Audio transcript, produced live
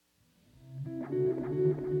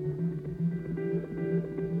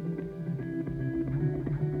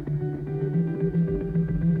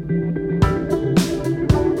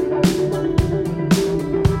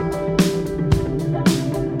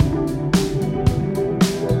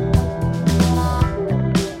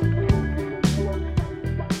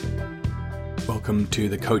to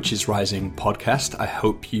the Coaches Rising podcast. I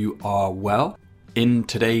hope you are well. In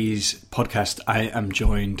today's podcast, I am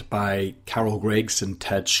joined by Carol Griggs and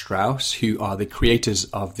Ted Strauss, who are the creators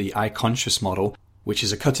of the iConscious model, which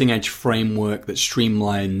is a cutting-edge framework that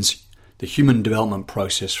streamlines the human development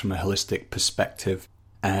process from a holistic perspective.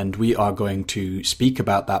 And we are going to speak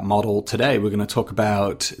about that model today. We're going to talk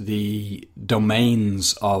about the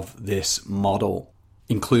domains of this model,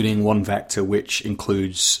 including one vector, which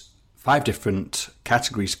includes 5 different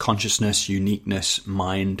categories: consciousness, uniqueness,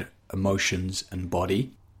 mind, emotions, and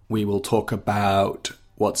body. We will talk about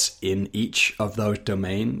what's in each of those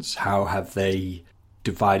domains. How have they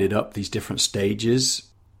divided up these different stages?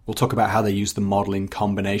 We'll talk about how they use the model in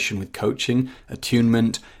combination with coaching,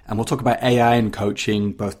 attunement, and we'll talk about AI and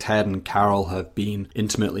coaching. Both Ted and Carol have been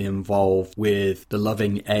intimately involved with the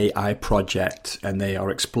Loving AI project, and they are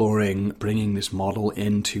exploring bringing this model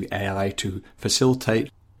into AI to facilitate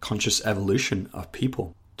conscious evolution of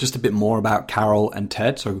people. Just a bit more about Carol and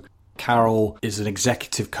Ted. So Carol is an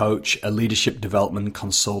executive coach, a leadership development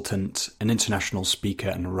consultant, an international speaker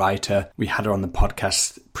and writer. We had her on the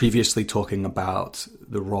podcast previously talking about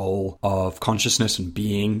the role of consciousness and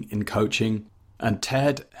being in coaching. And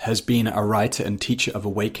Ted has been a writer and teacher of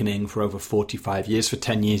awakening for over 45 years. For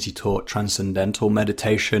 10 years, he taught transcendental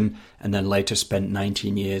meditation, and then later spent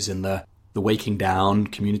 19 years in the Waking Down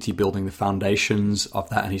community, building the foundations of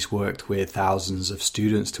that. And he's worked with thousands of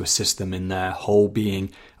students to assist them in their whole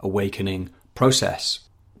being awakening process.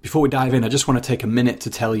 Before we dive in, I just want to take a minute to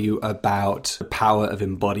tell you about the Power of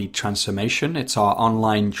Embodied Transformation. It's our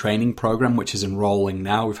online training program, which is enrolling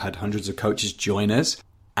now. We've had hundreds of coaches join us,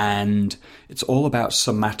 and it's all about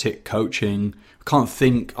somatic coaching. We can't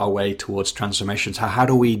think our way towards transformations. How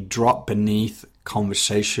do we drop beneath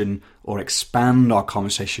conversation or expand our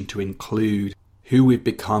conversation to include who we've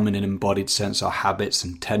become in an embodied sense, our habits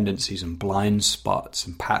and tendencies and blind spots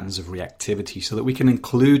and patterns of reactivity, so that we can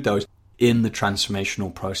include those in the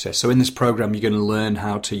transformational process. So in this program, you're going to learn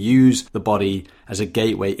how to use the body as a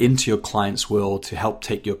gateway into your client's world to help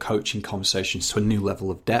take your coaching conversations to a new level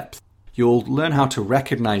of depth. You'll learn how to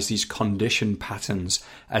recognize these conditioned patterns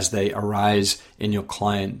as they arise in your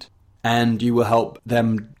client. And you will help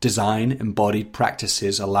them design embodied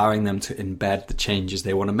practices, allowing them to embed the changes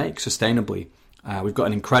they want to make sustainably. We've got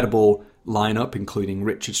an incredible lineup, including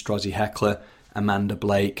Richard Strozzi Heckler, Amanda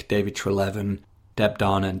Blake, David Treleaven, Deb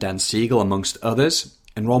Dana, and Dan Siegel, amongst others.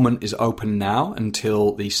 Enrollment is open now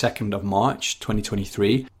until the 2nd of March,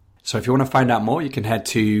 2023. So if you want to find out more, you can head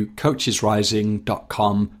to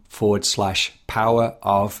coachesrising.com/power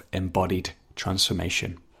of embodied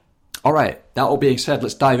transformation. All right, that all being said,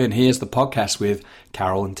 let's dive in. Here's the podcast with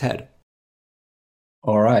Carol and Ted.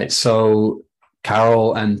 All right, so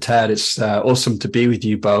Carol and Ted, it's awesome to be with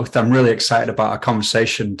you both. I'm really excited about our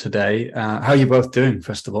conversation today. How are you both doing,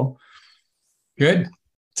 first of all? Good.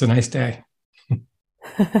 It's a nice day.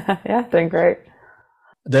 Yeah, doing great.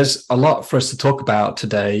 There's a lot for us to talk about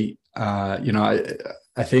today. I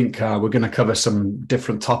think we're going to cover some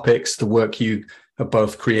different topics, the work you have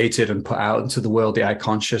both created and put out into the world, the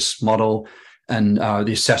iConscious model, and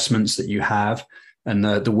the assessments that you have, and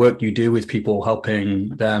the work you do with people, helping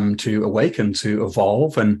them to awaken, to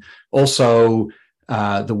evolve, and also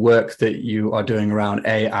the work that you are doing around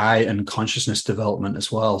AI and consciousness development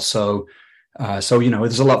as well. So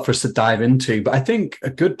there's a lot for us to dive into, but I think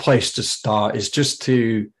a good place to start is just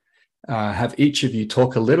to have each of you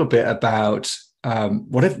talk a little bit about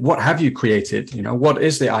what have you created? What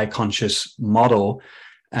is the iConscious model?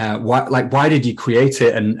 Why did you create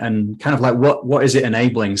it, and kind of like what is it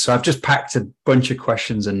enabling? So I've just packed a bunch of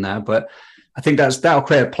questions in there, but I think that'll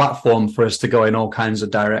create a platform for us to go in all kinds of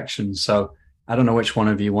directions. So I don't know which one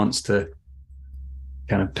of you wants to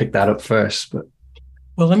kind of pick that up first, but.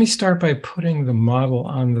 Well, let me start by putting the model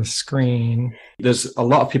on the screen. There's a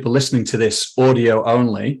lot of people listening to this audio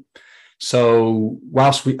only. So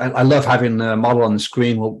whilst I love having the model on the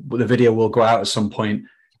screen, the video will go out at some point.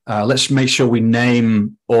 Let's make sure we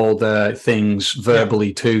name all the things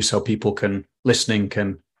verbally too, so people listening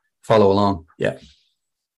can follow along. Yeah.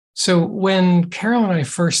 So when Carol and I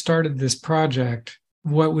first started this project,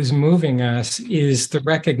 what was moving us is the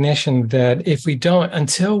recognition that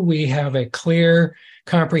until we have a clear,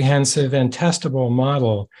 comprehensive, and testable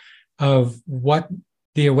model of what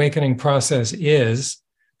the awakening process is,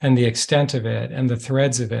 and the extent of it and the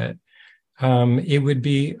threads of it, it would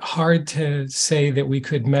be hard to say that we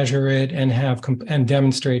could measure it and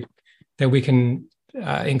demonstrate that we can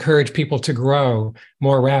encourage people to grow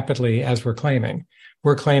more rapidly as we're claiming.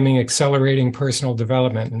 We're claiming accelerating personal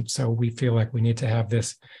development. And so we feel like we need to have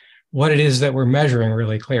this, what it is that we're measuring,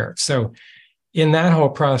 really clear. So in that whole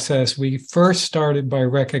process, we first started by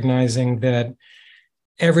recognizing that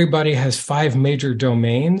everybody has 5 major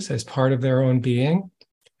domains as part of their own being.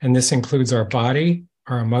 And this includes our body,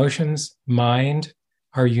 our emotions, mind,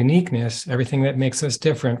 our uniqueness, everything that makes us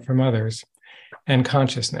different from others, and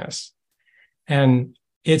consciousness. And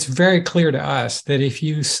it's very clear to us that if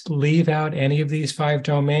you leave out any of these 5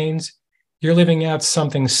 domains, you're leaving out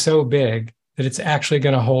something so big that it's actually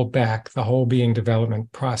going to hold back the whole being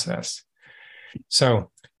development process.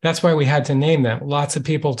 So that's why we had to name them. Lots of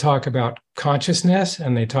people talk about consciousness,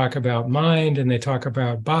 and they talk about mind, and they talk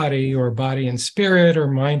about body, or body and spirit, or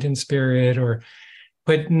mind and spirit,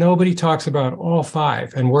 but nobody talks about all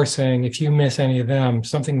 5. And we're saying if you miss any of them,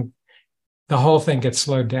 the whole thing gets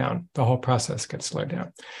slowed down. The whole process gets slowed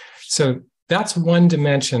down. So that's one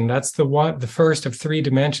dimension. That's the first of 3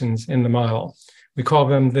 dimensions in the model. We call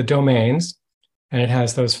them the domains, and it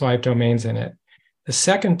has those 5 domains in it. The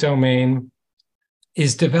second domain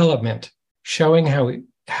is development, showing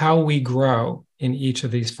how we grow in each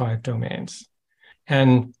of these 5 domains.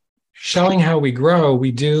 And showing how we grow,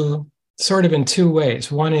 we do sort of in 2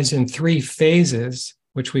 ways. One is in 3 phases,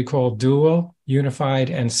 which we call dual, unified,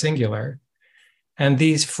 and singular. And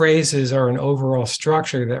these phrases are an overall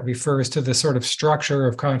structure that refers to the sort of structure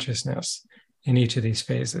of consciousness in each of these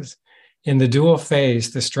phases. In the dual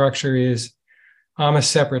phase, the structure is I'm a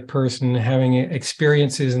separate person having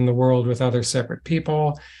experiences in the world with other separate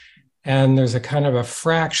people. And there's a kind of a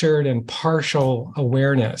fractured and partial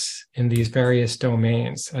awareness in these various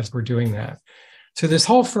domains as we're doing that. So this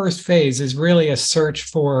whole first phase is really a search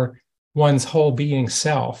for one's whole being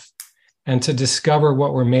self and to discover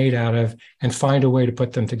what we're made out of and find a way to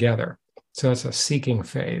put them together. So that's a seeking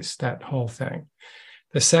phase, that whole thing.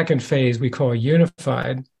 The second phase we call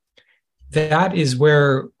unified. That is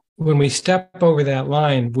where, when we step over that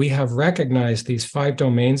line, we have recognized these 5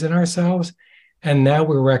 domains in ourselves, and now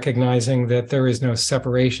we're recognizing that there is no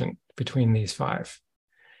separation between these 5.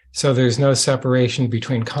 So there's no separation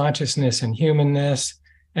between consciousness and humanness,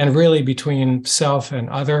 and really between self and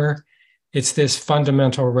other. It's this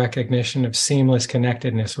fundamental recognition of seamless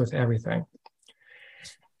connectedness with everything.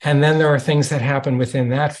 And then there are things that happen within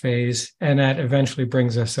that phase, and that eventually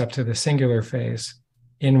brings us up to the singular phase,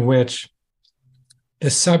 in which the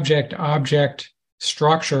subject-object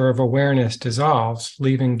structure of awareness dissolves,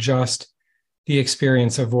 leaving just the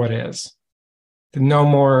experience of what is. No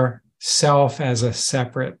more self as a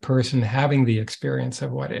separate person having the experience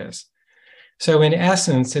of what is. So in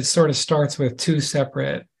essence, it sort of starts with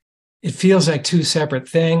it feels like 2 separate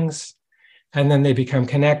things, and then they become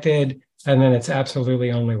connected, and then it's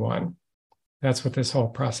absolutely only one. That's what this whole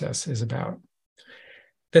process is about.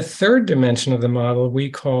 The third dimension of the model we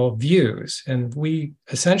call views, and we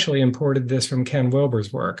essentially imported this from Ken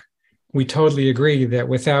Wilber's work. We totally agree that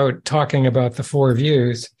without talking about the 4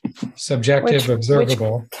 views, subjective,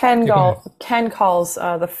 observable. Which Ken calls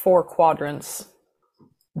the 4 quadrants.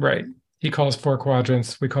 Right. He calls 4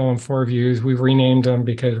 quadrants. We call them 4 views. We've renamed them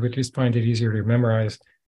because we just find it easier to memorize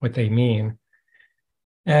what they mean.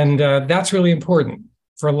 And that's really important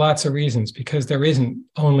for lots of reasons, because there isn't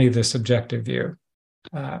only the subjective view.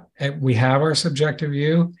 We have our subjective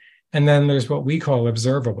view, and then there's what we call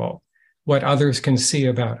observable, what others can see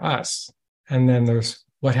about us. And then there's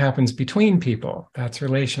what happens between people, that's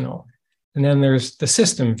relational. And then there's the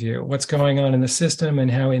system view, what's going on in the system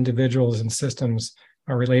and how individuals and systems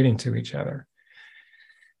are relating to each other.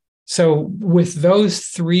 So with those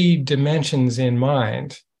 3 dimensions in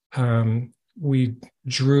mind, we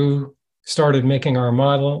started making our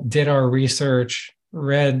model, did our research,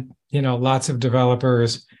 read lots of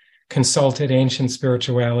developers, consulted ancient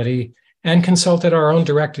spirituality, and consulted our own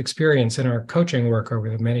direct experience in our coaching work over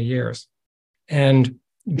the many years, and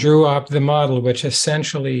drew up the model, which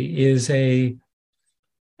essentially is an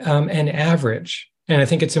average. And I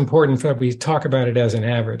think it's important that we talk about it as an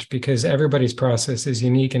average, because everybody's process is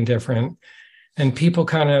unique and different, and people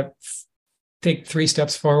kind of take 3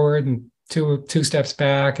 steps forward and two steps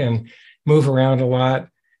back and move around a lot.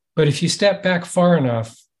 But if you step back far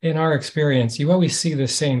enough, in our experience, you always see the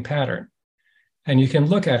same pattern. And you can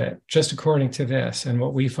look at it just according to this. And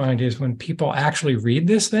what we find is when people actually read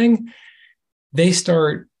this thing, they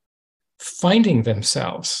start finding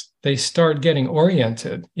themselves. They start getting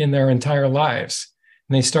oriented in their entire lives.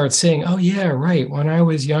 And they start seeing, oh, yeah, right. When I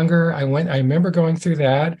was younger, I remember going through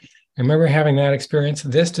that. I remember having that experience.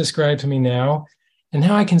 This describes me now. And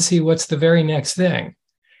now I can see what's the very next thing.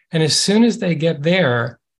 And as soon as they get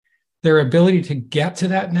there, their ability to get to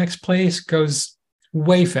that next place goes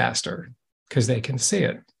way faster because they can see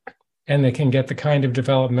it. And they can get the kind of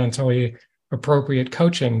developmentally appropriate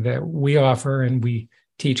coaching that we offer and we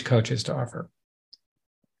teach coaches to offer.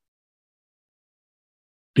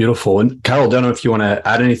 Beautiful. And Carol, don't know if you want to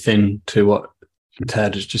add anything to what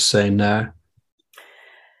Ted is just saying there.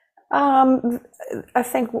 I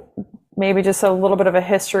think maybe just a little bit of a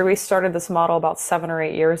history. We started this model about 7 or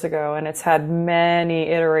 8 years ago, and it's had many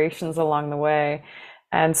iterations along the way.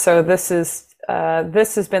 And so this has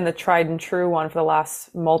been the tried and true one for the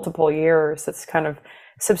last multiple years. It's kind of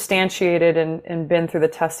substantiated and been through the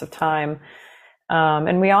test of time.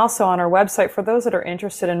 And we also, on our website, for those that are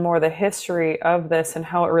interested in more of the history of this and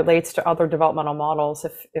how it relates to other developmental models,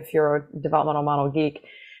 if you're a developmental model geek,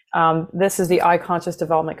 this is the iConscious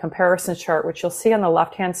Development Comparison Chart, which you'll see on the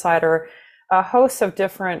left-hand side are a host of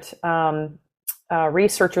different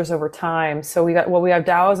researchers over time. So we have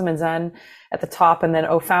Taoism and Zen at the top, and then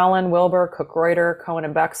O'Fallon, Wilber, Cook-Reuter, Cohen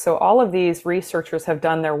and Beck. So all of these researchers have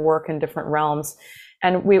done their work in different realms.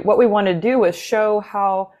 And what we want to do is show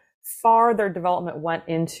how far their development went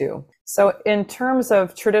into. So in terms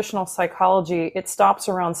of traditional psychology, it stops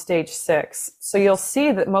around stage 6. So you'll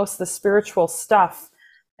see that most of the spiritual stuff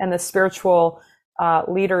and the spiritual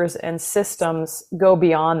leaders and systems go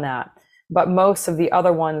beyond that. But most of the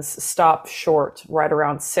other ones stop short right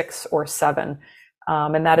around 6 or 7.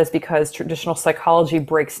 And that is because traditional psychology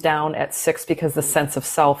breaks down at 6 because the sense of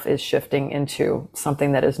self is shifting into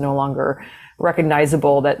something that is no longer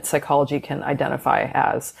recognizable that psychology can identify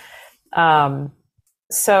as.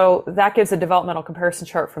 So that gives a developmental comparison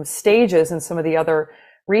chart from stages and some of the other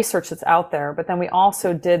research that's out there. But then we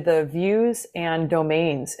also did the views and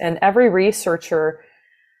domains. And every researcher,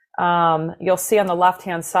 you'll see on the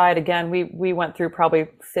left-hand side, again, we went through probably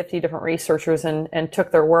 50 different researchers and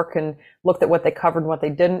took their work and looked at what they covered and what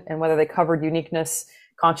they didn't, and whether they covered uniqueness,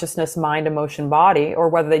 consciousness, mind, emotion, body, or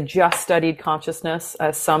whether they just studied consciousness,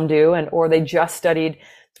 as some do, or they just studied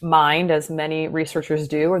mind, as many researchers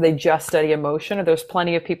do, or they just study emotion, or there's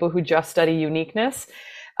plenty of people who just study uniqueness,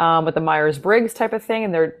 with the Myers-Briggs type of thing,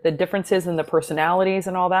 and the differences in the personalities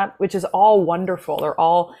and all that, which is all wonderful. They're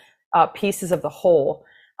all pieces of the whole.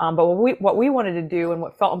 But what we wanted to do and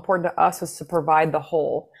what felt important to us was to provide the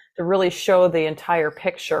whole, to really show the entire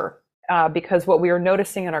picture. Because what we were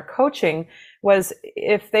noticing in our coaching was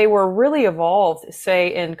if they were really evolved,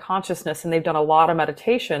 say in consciousness, and they've done a lot of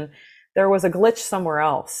meditation, there was a glitch somewhere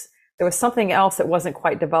else. There was something else that wasn't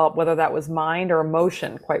quite developed, whether that was mind or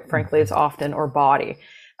emotion, quite frankly, as often, or body.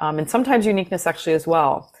 And sometimes uniqueness actually as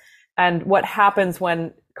well. And what happens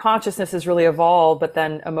when consciousness is really evolved, but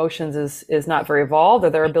then emotions is not very evolved, or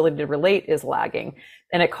their ability to relate is lagging.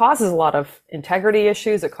 And it causes a lot of integrity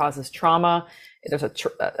issues. It causes trauma. There's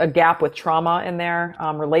a gap with trauma in there.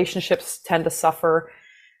 Relationships tend to suffer.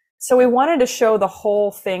 So we wanted to show the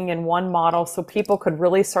whole thing in one model so people could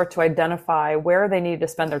really start to identify where they need to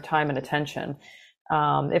spend their time and attention.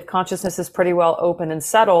 If consciousness is pretty well open and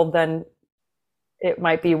settled, then it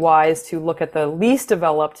might be wise to look at the least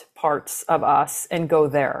developed parts of us and go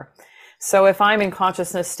there. So if I'm in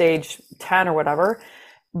consciousness stage 10 or whatever,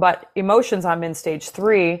 but emotions, I'm in stage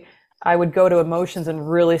 3, I would go to emotions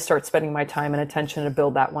and really start spending my time and attention to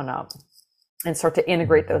build that one up and start to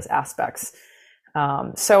integrate those aspects.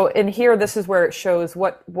 So in here, this is where it shows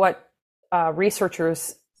what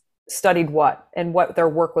researchers studied what and what their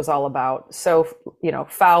work was all about. So,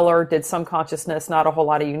 Fowler did some consciousness, not a whole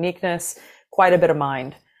lot of uniqueness, quite a bit of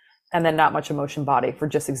mind, and then not much emotion body, for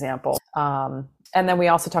just example. And then we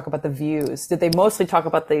also talk about the views. Did they mostly talk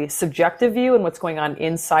about the subjective view and what's going on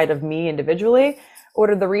inside of me individually? Or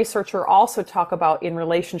did the researcher also talk about in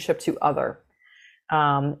relationship to other?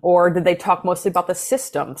 Or did they talk mostly about the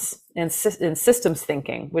systems and systems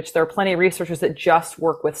thinking, which there are plenty of researchers that just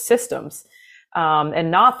work with systems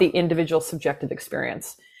and not the individual subjective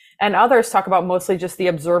experience. And others talk about mostly just the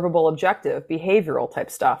observable, objective, behavioral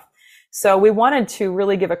type stuff. So we wanted to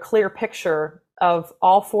really give a clear picture of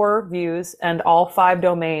all 4 views and all 5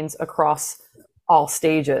 domains across all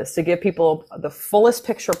stages to give people the fullest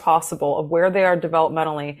picture possible of where they are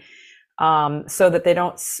developmentally, so that they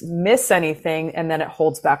don't miss anything and then it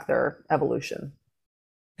holds back their evolution.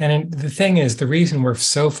 And the thing is, the reason we're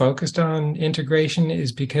so focused on integration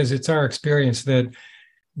is because it's our experience that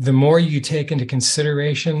the more you take into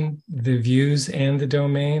consideration the views and the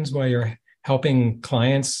domains while you're helping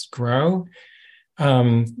clients grow,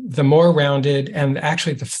 the more rounded and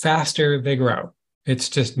actually the faster they grow. It's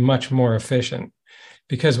just much more efficient.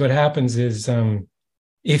 Because what happens is,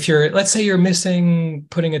 if let's say you're missing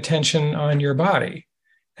putting attention on your body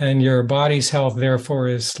and your body's health therefore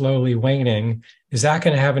is slowly waning, is that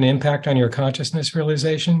going to have an impact on your consciousness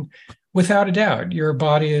realization? Without a doubt. Your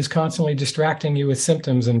body is constantly distracting you with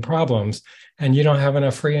symptoms and problems, and you don't have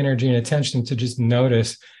enough free energy and attention to just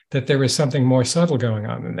notice that there is something more subtle going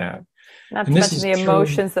on than that. Not to And this mention is the true.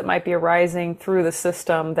 emotions that might be arising through the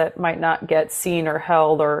system that might not get seen or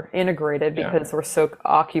held or integrated Yeah. because we're so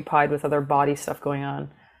occupied with other body stuff going on.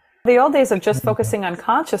 The old days of just focusing on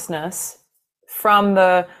consciousness from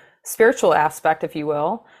the spiritual aspect, if you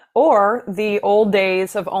will, or the old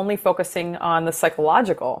days of only focusing on the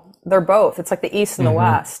psychological. They're both. It's like the East and the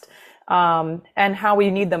West, and how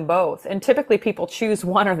we need them both. And typically people choose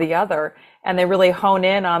one or the other, and they really hone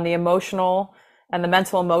in on the emotional and the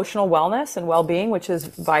mental emotional wellness and well-being, which is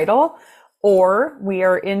vital, or we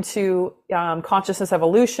are into consciousness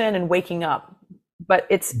evolution and waking up. But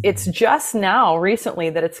it's just now recently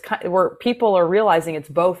that it's where people are realizing it's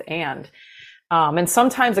both and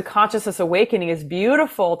sometimes a consciousness awakening is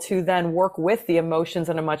beautiful to then work with the emotions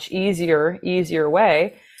in a much easier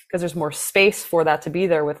way, because there's more space for that to be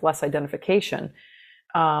there with less identification.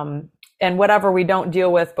 And whatever we don't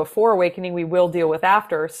deal with before awakening, we will deal with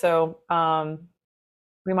after. So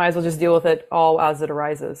we might as well just deal with it all as it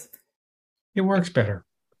arises. It works better.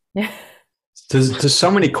 Yeah. There's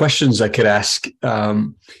so many questions I could ask,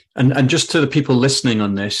 and just to the people listening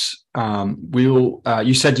on this,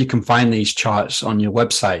 you said you can find these charts on your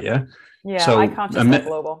website, yeah? Yeah, so iConsciousness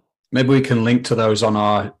Global. Maybe we can link to those on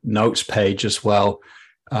our notes page as well,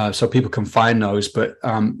 so people can find those. But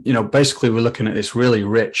basically, we're looking at this really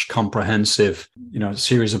rich, comprehensive,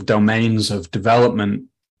 series of domains of development,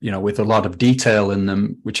 with a lot of detail in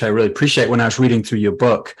them, which I really appreciate. When I was reading through your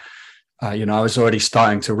book, I was already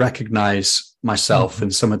starting to recognize myself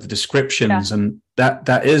in some of the descriptions, and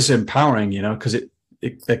that is empowering, because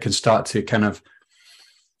they can start to kind of,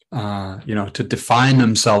 to define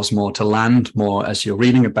themselves more, to land more as you're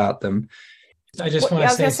reading about them. I just want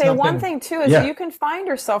to say something. One thing too is you can find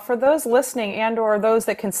yourself, for those listening and or those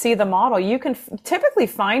that can see the model, you can typically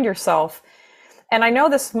find yourself. And I know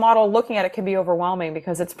this model, looking at it, can be overwhelming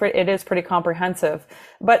because it is pretty comprehensive,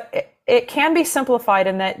 but it can be simplified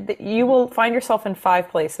in that you will find yourself in 5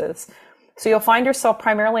 places. So you'll find yourself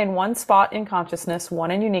primarily in one spot in consciousness,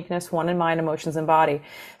 one in uniqueness, one in mind, emotions, and body.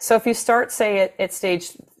 So if you start, say, at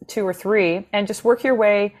stage 2 or 3 and just work your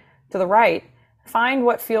way to the right, find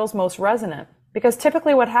what feels most resonant. Because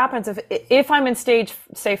typically what happens if I'm in stage,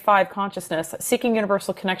 say, 5 consciousness, seeking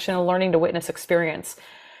universal connection and learning to witness experience,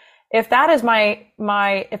 if that is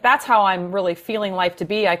if that's how I'm really feeling life to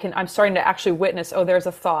be, I'm starting to actually witness, there's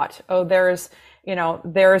a thought. There's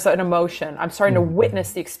an emotion. I'm starting to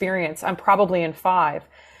witness the experience. I'm probably in 5.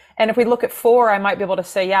 And if we look at 4, I might be able to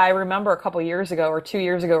say, I remember a couple years ago or 2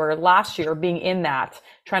 years ago or last year being in that,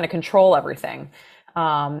 trying to control everything.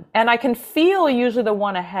 And I can feel usually the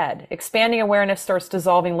one ahead. Expanding awareness starts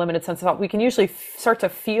dissolving limited sense of thought. We can usually start to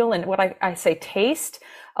feel and what I say taste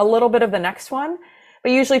a little bit of the next one.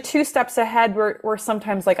 But usually 2 steps ahead, we're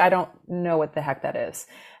sometimes like, I don't know what the heck that is.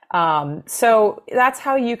 So that's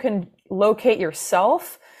how you can locate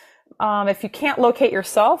yourself. If you can't locate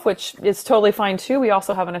yourself, which is totally fine too, we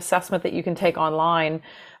also have an assessment that you can take online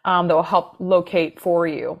that will help locate for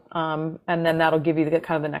you. And then that'll give you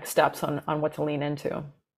the next steps on what to lean into.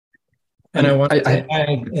 And I want to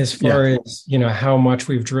add, as far as, how much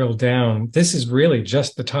we've drilled down, this is really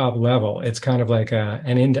just the top level. It's kind of like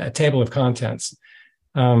a table of contents.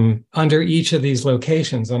 Under each of these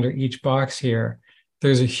locations, under each box here,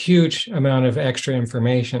 there's a huge amount of extra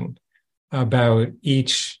information about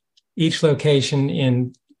each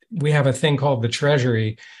location. We have a thing called the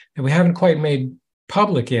Treasury that we haven't quite made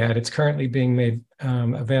public yet. It's currently being made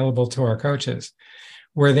available to our coaches,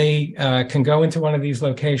 where they can go into one of these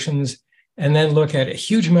locations and then look at a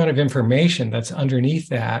huge amount of information that's underneath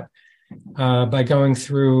that by going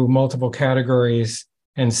through multiple categories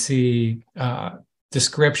and see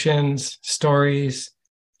descriptions, stories,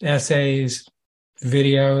 essays,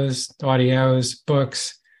 videos, audios,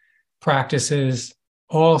 books, practices,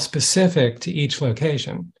 all specific to each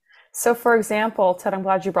location. So for example, Ted, I'm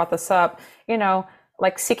glad you brought this up,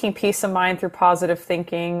 like seeking peace of mind through positive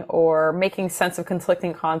thinking or making sense of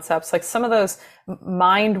conflicting concepts, like some of those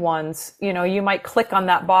mind ones, you might click on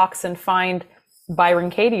that box and find Byron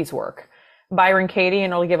Katie's work. Byron Katie,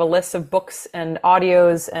 and it'll give a list of books and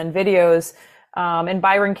audios and videos. And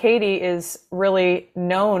Byron Katie is really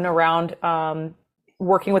known around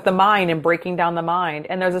working with the mind and breaking down the mind.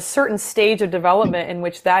 And there's a certain stage of development in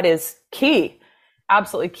which that is key,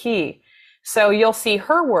 absolutely key. So you'll see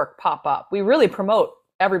her work pop up. We really promote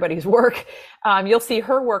everybody's work. You'll see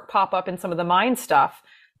her work pop up in some of the mind stuff,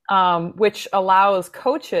 which allows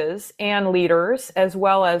coaches and leaders, as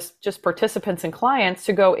well as just participants and clients,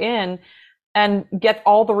 to go in and get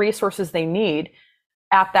all the resources they need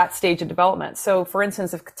at that stage of development. So for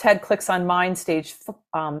instance, if Ted clicks on mind stage,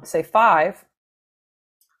 say 5,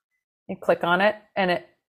 you click on it and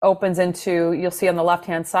opens into, you'll see on the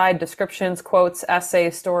left-hand side, descriptions, quotes,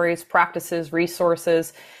 essays, stories, practices,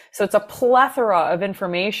 resources. So it's a plethora of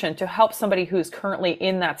information to help somebody who's currently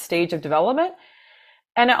in that stage of development.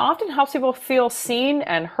 And it often helps people feel seen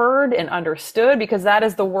and heard and understood, because that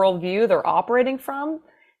is the worldview they're operating from.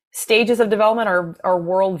 Stages of development are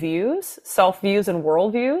worldviews, self-views and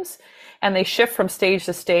worldviews, and they shift from stage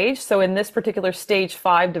to stage. So in this particular stage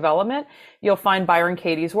 5 development, you'll find Byron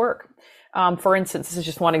Katie's work. For instance, this is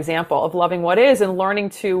just one example of loving what is and learning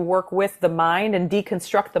to work with the mind and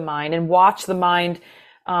deconstruct the mind and watch the mind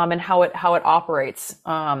and how it operates.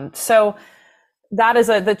 So that is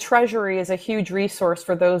the Treasury is a huge resource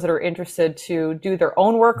for those that are interested to do their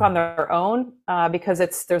own work on their own, because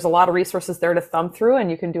there's a lot of resources there to thumb through,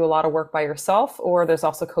 and you can do a lot of work by yourself, or there's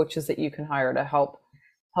also coaches that you can hire to help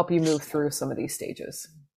you move through some of these stages.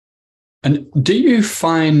 And do you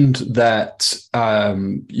find that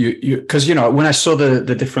because when I saw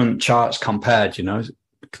the different charts compared,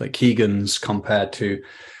 like Keegan's compared to,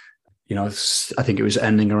 I think it was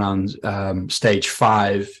ending around stage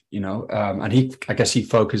 5, and I guess he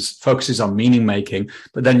focuses on meaning making,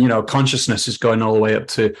 but then consciousness is going all the way up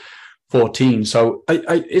to 14. So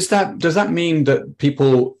does that mean that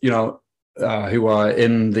people who are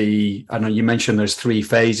in I know you mentioned there's 3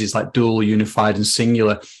 phases, like dual, unified, and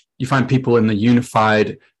singular. You find people in the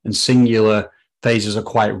unified and singular phases are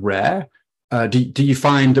quite rare. Do you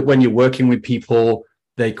find that when you're working with people,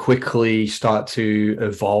 they quickly start to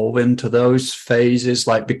evolve into those phases,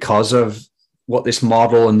 like because of what this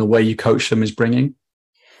model and the way you coach them is bringing?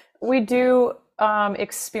 We do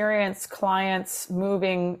experience clients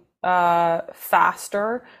moving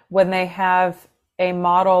faster when they have a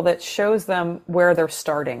model that shows them where they're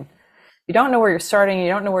starting. You don't know where you're starting, you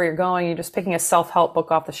don't know where you're going, you're just picking a self-help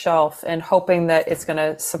book off the shelf and hoping that it's going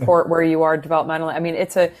to support where you are developmentally. I mean,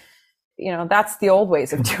 that's the old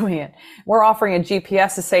ways of doing it. We're offering a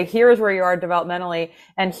GPS to say, here's where you are developmentally,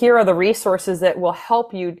 and here are the resources that will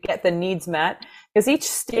help you get the needs met. Because each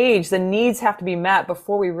stage, the needs have to be met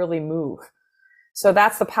before we really move. So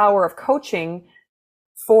that's the power of coaching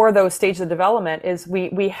for those stages of development, is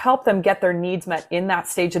we help them get their needs met in that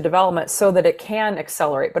stage of development so that it can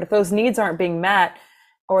accelerate. But if those needs aren't being met,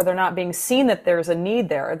 or they're not being seen that there's a need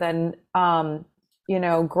there, then,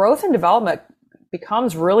 growth and development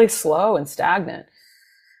becomes really slow and stagnant.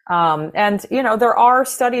 There are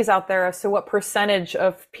studies out there as to what percentage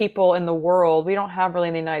of people in the world, we don't have really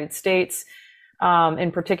in the United States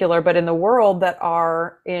in particular, but in the world, that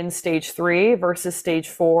are in stage 3 versus stage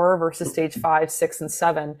 4 versus stage 5, 6, and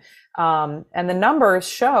 7. And the numbers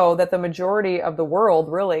show that the majority of the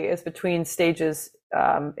world really is between stages,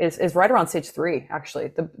 is right around stage 3,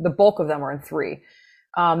 actually. The bulk of them are in 3.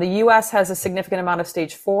 The US has a significant amount of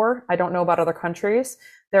stage 4. I don't know about other countries.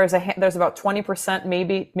 There's about 20%,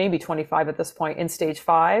 maybe 25 at this point, in stage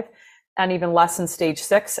 5, and even less in stage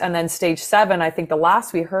 6. And then stage 7, I think the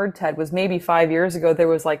last we heard, Ted, was maybe 5 years ago, there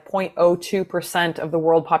was like 0.02% of the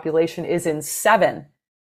world population is in 7.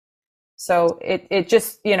 So it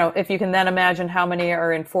just, if you can then imagine how many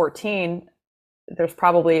are in 14, there's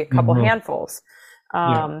probably a couple handfuls.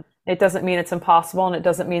 It doesn't mean it's impossible, and it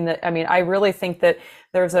doesn't mean that, I really think that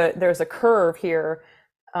there's a curve here,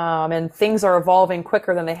 and things are evolving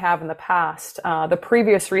quicker than they have in the past. The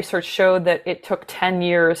previous research showed that it took 10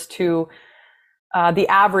 years to, the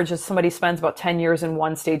average is somebody spends about 10 years in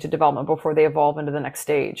one stage of development before they evolve into the next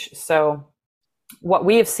stage. So what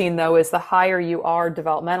we have seen, though, is the higher you are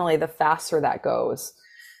developmentally, the faster that goes.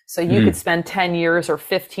 So you could spend 10 years or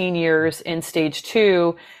 15 years in stage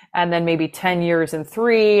 2, and then maybe 10 years in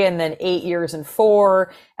 3, and then 8 years in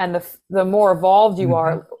 4. And the more evolved you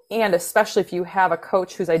are, and especially if you have a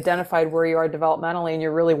coach who's identified where you are developmentally and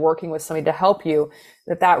you're really working with somebody to help you,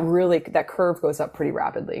 that curve goes up pretty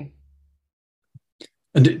rapidly.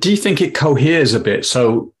 And do you think it coheres a bit?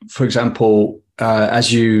 So, for example,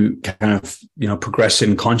 as you kind of, progress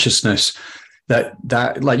in consciousness,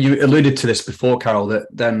 that like you alluded to this before, Carol,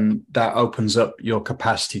 that opens up your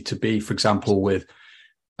capacity to be, for example, with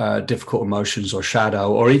difficult emotions or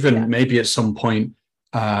shadow, or even maybe at some point,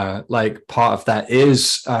 like part of that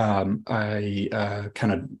is a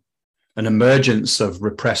kind of an emergence of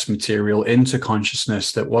repressed material into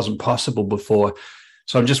consciousness that wasn't possible before.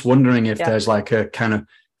 So I'm just wondering if there's like a kind of,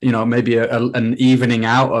 maybe an evening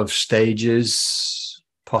out of stages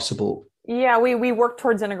possible. Yeah, we work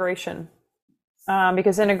towards integration.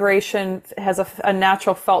 Because integration has a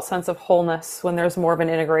natural felt sense of wholeness when there's more of an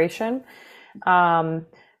integration,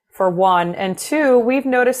 for one. And two, we've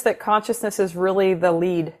noticed that consciousness is really the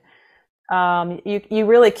lead. You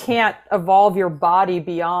really can't evolve your body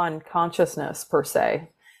beyond consciousness per se.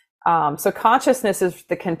 So consciousness is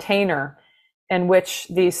the container in which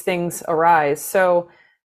these things arise. So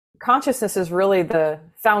consciousness is really the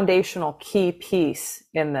foundational key piece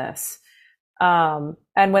in this.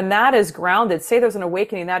 And when that is grounded, say there's an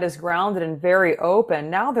awakening that is grounded and very open,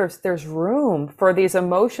 now there's room for these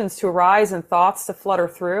emotions to arise and thoughts to flutter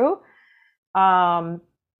through. And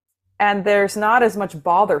there's not as much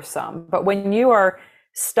bothersome. But when you are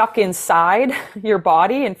stuck inside your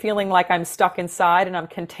body and feeling like I'm stuck inside and I'm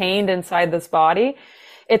contained inside this body,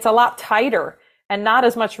 it's a lot tighter and not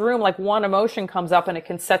as much room, like one emotion comes up and it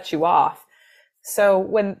can set you off. So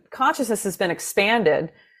when consciousness has been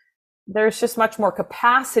expanded, there's just much more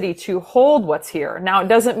capacity to hold what's here. Now, it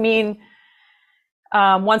doesn't mean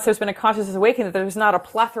once there's been a consciousness awakening that there's not a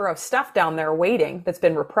plethora of stuff down there waiting that's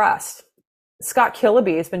been repressed. Scott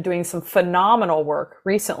Killaby has been doing some phenomenal work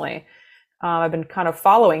recently. I've been kind of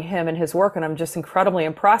following him and his work, and I'm just incredibly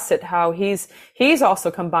impressed at how he's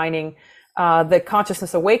also combining the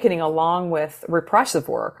consciousness awakening along with repressive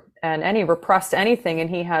work and any repressed anything, and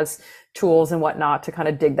he has tools and whatnot to kind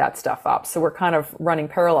of dig that stuff up. So we're kind of running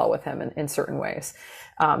parallel with him in certain ways.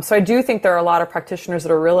 So I do think there are a lot of practitioners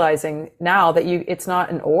that are realizing now that it's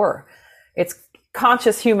not an or, it's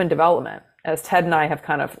conscious human development, as Ted and I have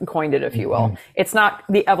kind of coined it, if you will. It's not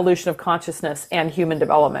the evolution of consciousness and human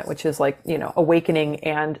development, which is like, awakening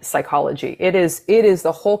and psychology. It is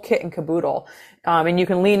the whole kit and caboodle. And you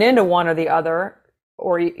can lean into one or the other,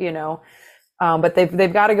 or, but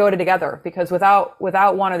they've got to go together, because without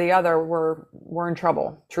one or the other, we're in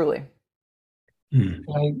trouble, truly.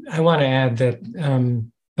 I want to add that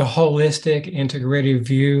the holistic integrative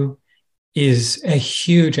view is a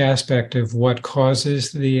huge aspect of what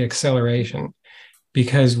causes the acceleration,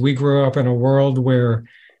 because we grew up in a world where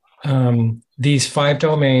these 5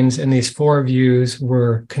 domains and these 4 views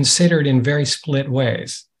were considered in very split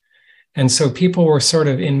ways. And so people were sort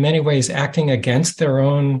of in many ways acting against their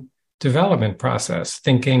own development process,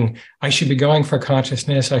 thinking I should be going for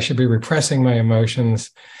consciousness, I should be repressing my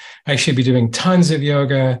emotions, I should be doing tons of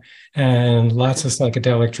yoga and lots of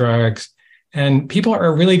psychedelic drugs. And people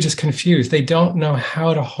are really just confused. They don't know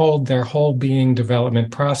how to hold their whole being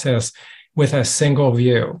development process with a single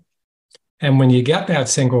view. And when you get that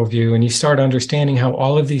single view and you start understanding how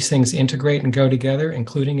all of these things integrate and go together,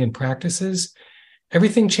 including in practices,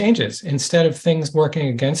 everything changes. Instead of things working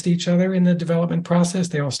against each other in the development process,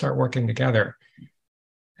 they all start working together.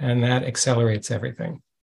 And that accelerates everything.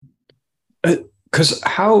 Because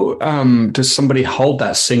how does somebody hold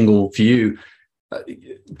that single view?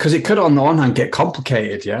 Because it could, on the one hand, get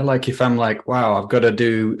complicated, yeah? Like if I'm like, wow, I've got to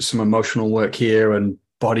do some emotional work here and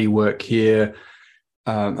body work here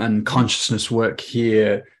and consciousness work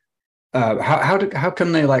here. How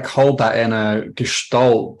can they like hold that in a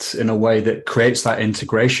gestalt in a way that creates that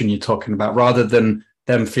integration you're talking about, rather than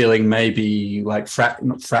them feeling maybe like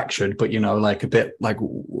not fractured, but like a bit like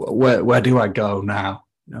where do I go now?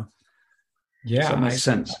 Yeah, does that make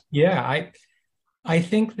sense? Yeah, I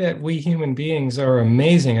think that we human beings are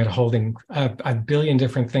amazing at holding a billion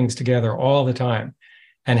different things together all the time.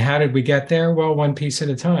 And how did we get there? Well, one piece at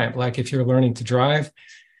a time. Like if you're learning to drive,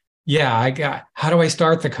 how do I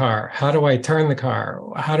start the car? How do I turn the car?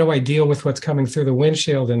 How do I deal with what's coming through the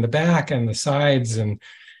windshield and the back and the sides and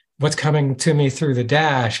what's coming to me through the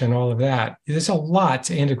dash and all of that? There's a lot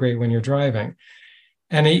to integrate when you're driving.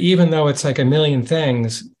 And even though it's like a million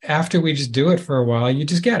things, after we just do it for a while, you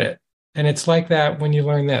just get it. And it's like that when you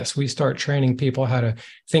learn this. We start training people how to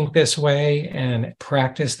think this way and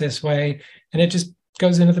practice this way. And it just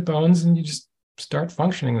goes into the bones and you just start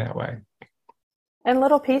functioning that way. And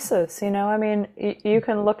little pieces, I mean, you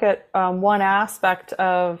can look at one aspect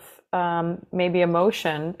of maybe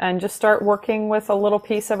emotion and just start working with a little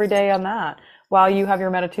piece every day on that while you have your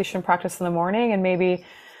meditation practice in the morning, and maybe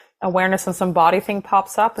awareness on some body thing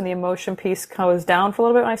pops up and the emotion piece goes down for a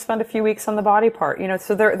little bit when I spend a few weeks on the body part.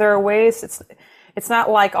 So there are ways. It's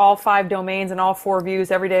not like all 5 domains and all 4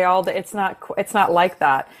 views every day, all day. It's not like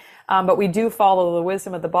that. But we do follow the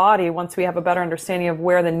wisdom of the body once we have a better understanding of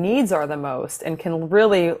where the needs are the most and can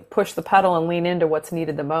really push the pedal and lean into what's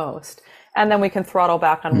needed the most. And then we can throttle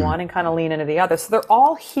back on one and kind of lean into the other. So they're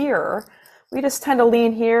all here. We just tend to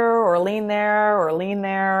lean here or lean there or lean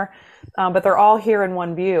there. But they're all here in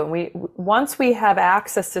one view. And once we have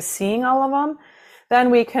access to seeing all of them, then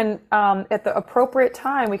we can, at the appropriate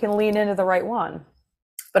time, we can lean into the right one.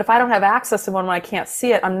 But if I don't have access to one when I can't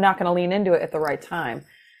see it, I'm not going to lean into it at the right time.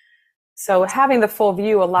 So having the full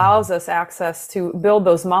view allows us access to build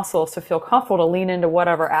those muscles to feel comfortable to lean into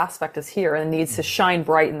whatever aspect is here and needs to shine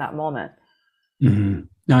bright in that moment. Mm-hmm.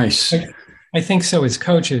 Nice. I think so. As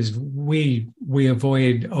coaches, we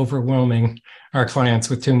avoid overwhelming our clients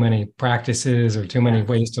with too many practices or too many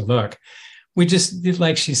ways to look. We just,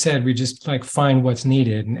 like she said, we just like find what's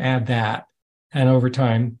needed and add that. And over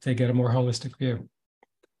time, they get a more holistic view.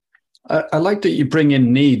 I like that you bring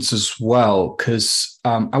in needs as well, because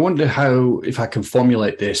I wonder how, if I can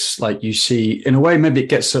formulate this, like you see, in a way, maybe it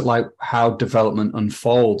gets at like how development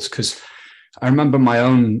unfolds. Because I remember my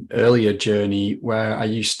own earlier journey where I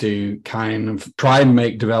used to kind of try and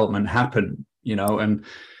make development happen, and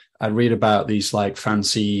I read about these like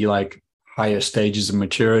fancy, like higher stages of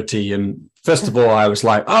maturity. And first of all, I was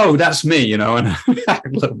like, oh, that's me, and I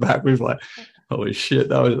look back with like, holy shit,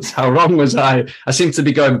 how wrong was I? I seem to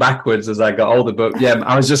be going backwards as I got older, but yeah,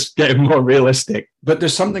 I was just getting more realistic. But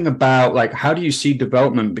there's something about like, how do you see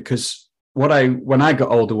development? Because when I got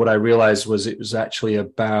older, what I realized was it was actually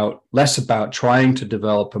less about trying to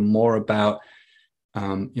develop and more about,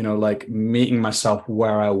 like meeting myself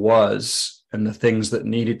where I was and the things that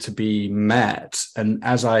needed to be met. And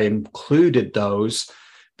as I included those,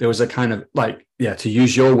 there was a kind of like, to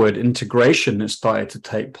use your word, integration that started to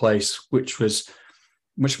take place, which was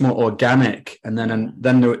much more organic. And then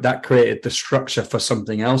that created the structure for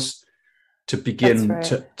something else to begin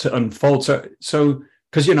to unfold. So,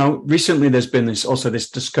 because, recently there's been this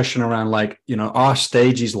discussion around like, are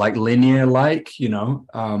stages like linear, like,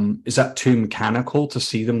 is that too mechanical to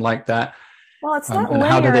see them like that? Well, it's not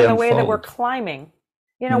linear in the way that we're climbing.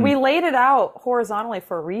 We laid it out horizontally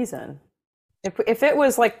for a reason. If it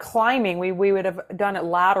was like climbing, we would have done it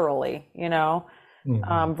laterally,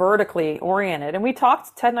 vertically oriented. And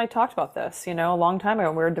Ted and I talked about this, a long time ago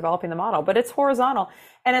when we were developing the model, but it's horizontal,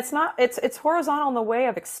 and it's horizontal in the way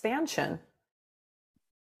of expansion.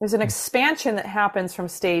 There's an expansion that happens from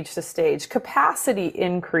stage to stage. Capacity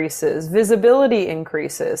increases, visibility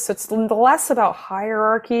increases. So it's less about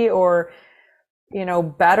hierarchy or,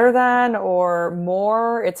 better than or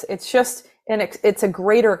more. It's just, it's a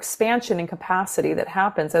greater expansion in capacity that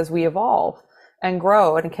happens as we evolve and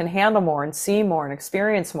grow and can handle more and see more and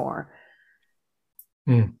experience more.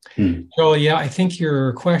 Joel, yeah, I think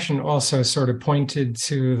your question also sort of pointed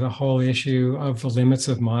to the whole issue of the limits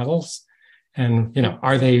of models. And,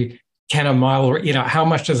 can a model, how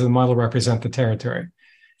much does the model represent the territory?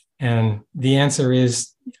 And the answer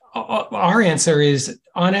is, our answer is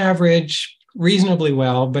on average, reasonably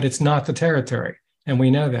well, but it's not the territory. And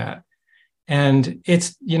we know that. And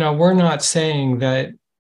it's, we're not saying that,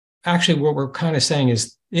 actually what we're kind of saying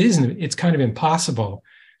is it's kind of impossible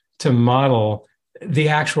to model the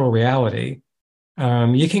actual reality.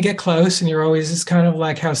 You can get close and it's kind of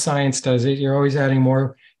like how science does it. You're always adding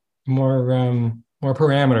more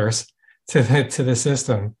parameters to the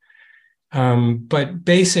system. But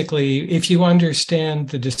basically, if you understand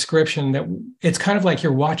the description, that it's kind of like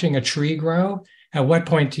you're watching a tree grow. At what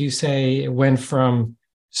point do you say it went from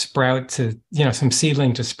sprout to, some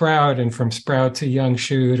seedling to sprout, and from sprout to young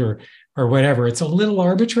shoot or whatever? It's a little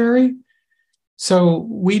arbitrary. So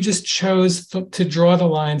we just chose to draw the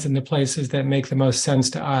lines in the places that make the most sense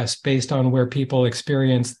to us based on where people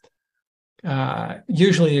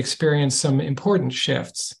usually experience some important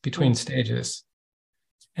shifts between stages.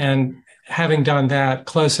 And having done that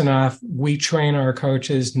close enough, we train our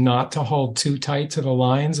coaches not to hold too tight to the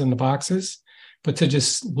lines and the boxes, but to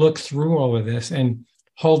just look through all of this and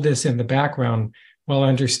hold this in the background while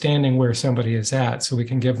understanding where somebody is at so we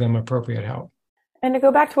can give them appropriate help. And to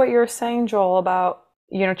go back to what you were saying, Joel, about,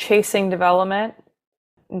 chasing development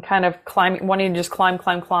and kind of wanting to just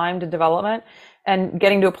climb to development and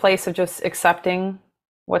getting to a place of just accepting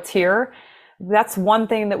what's here. That's one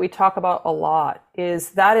thing that we talk about a lot,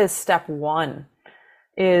 is step one,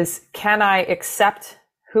 is can I accept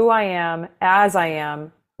who I am as I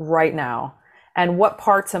am right now? And what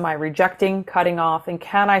parts am I rejecting, cutting off? And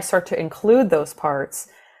can I start to include those parts?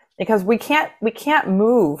 Because we can't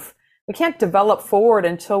move. We can't develop forward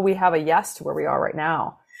until we have a yes to where we are right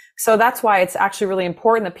now. So that's why it's actually really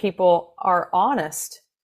important that people are honest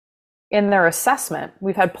in their assessment.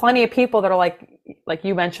 We've had plenty of people that are like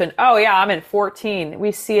you mentioned, oh yeah, I'm in 14.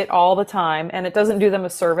 We see it all the time, and it doesn't do them a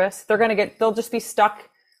service. They'll just be stuck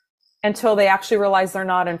until they actually realize they're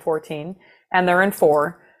not in 14 and they're in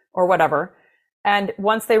 4 or whatever. And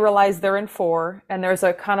once they realize they're in 4 and there's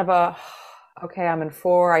a kind of okay, I'm in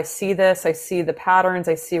 4. I see this. I see the patterns.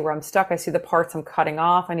 I see where I'm stuck. I see the parts I'm cutting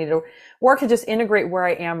off. I need to work to just integrate where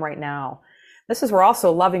I am right now. This is where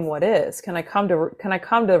also loving what is. Can I come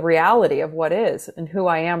to reality of what is and who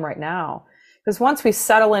I am right now? Because once we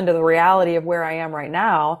settle into the reality of where I am right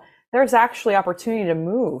now, there's actually opportunity to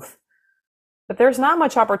move. But there's not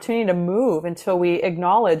much opportunity to move until we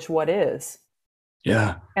acknowledge what is.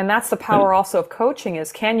 Yeah. And that's the power also of coaching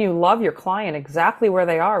is, can you love your client exactly where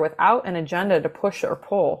they are without an agenda to push or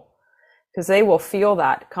pull? Because they will feel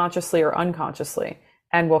that consciously or unconsciously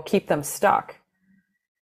and will keep them stuck.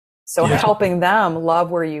 So helping them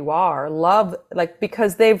love where you are, love, like,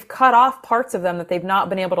 because they've cut off parts of them that they've not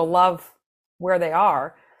been able to love where they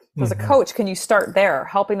are. So as a coach, can you start there,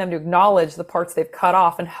 helping them to acknowledge the parts they've cut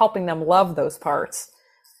off and helping them love those parts?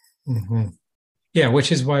 Yeah,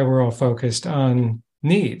 which is why we're all focused on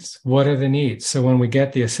needs. What are the needs? So when we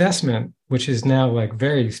get the assessment, which is now like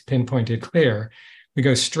very pinpointed, clear, we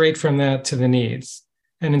go straight from that to the needs.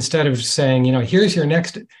 And instead of saying, here's your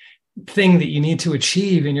next thing that you need to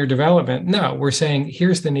achieve in your development, no, we're saying,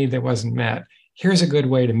 here's the need that wasn't met. Here's a good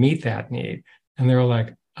way to meet that need. And they're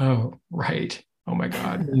like, oh, right. Oh my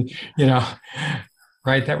God. And,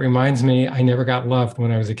 right. That reminds me, I never got loved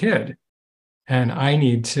when I was a kid. And I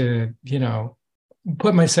need to,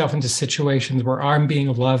 put myself into situations where I'm being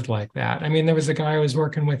loved like that. I mean, there was a guy I was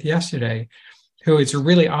working with yesterday who it's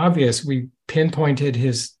really obvious. We pinpointed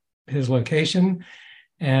his location.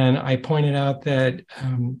 And I pointed out that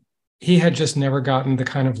he had just never gotten the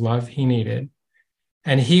kind of love he needed.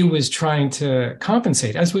 And he was trying to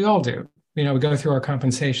compensate, as we all do. We go through our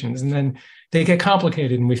compensations and then they get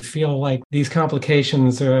complicated and we feel like these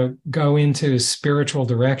complications go into spiritual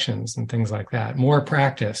directions and things like that, more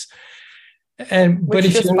practice. But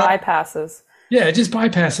if just bypasses. It just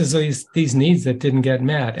bypasses these needs that didn't get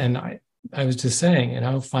met. And I was just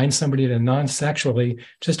saying, find somebody to non-sexually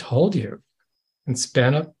just hold you and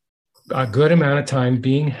spend a good amount of time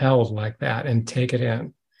being held like that and take it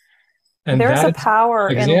in. And there's a power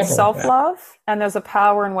in self-love, and there's a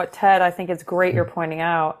power in what Ted, I think it's great you're pointing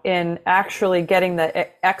out, in actually getting the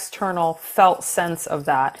external felt sense of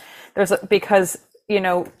that. Because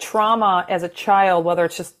trauma as a child, whether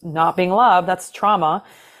it's just not being loved, that's trauma,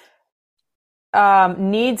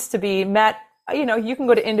 needs to be met. You can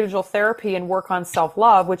go to individual therapy and work on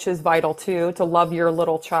self-love, which is vital too, to love your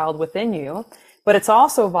little child within you. But it's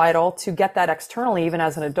also vital to get that externally, even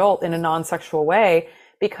as an adult, in a non-sexual way,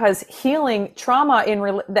 because healing trauma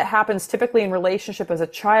that happens typically in relationship as a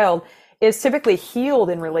child is typically healed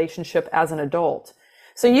in relationship as an adult.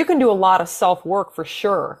 So you can do a lot of self-work for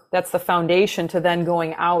sure. That's the foundation to then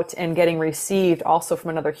going out and getting received also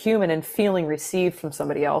from another human and feeling received from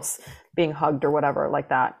somebody else, being hugged or whatever like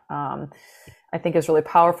that. I think is really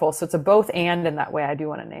powerful. So it's a both and in that way I do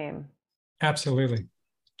want to name. Absolutely.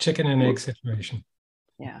 Chicken and egg situation.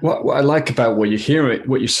 Yeah. What I like about what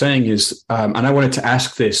you're saying is, and I wanted to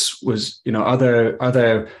ask this was, are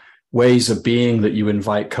there ways of being that you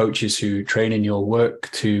invite coaches who train in your work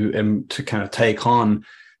to kind of take on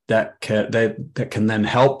that can then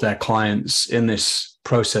help their clients in this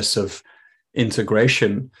process of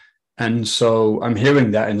integration? And so I'm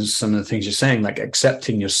hearing that in some of the things you're saying, like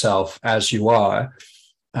accepting yourself as you are,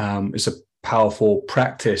 is a powerful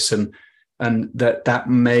practice, and that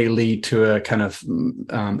may lead to a kind of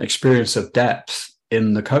experience of depth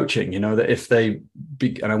in the coaching, that if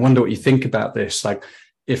and I wonder what you think about this, like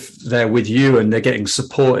if they're with you and they're getting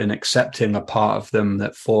support in accepting a part of them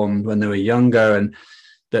that formed when they were younger and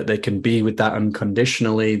that they can be with that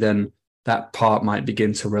unconditionally, then that part might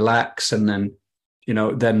begin to relax. And then,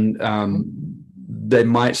 they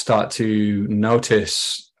might start to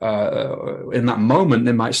notice in that moment,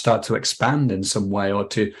 they might start to expand in some way, or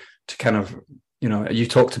to kind of, you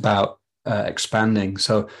talked about expanding.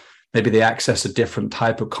 So maybe they access a different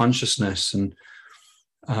type of consciousness.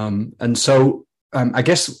 And so I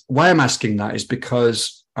guess why I'm asking that is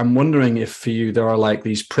because I'm wondering if for you, there are like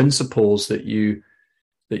these principles that you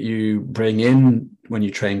bring in when you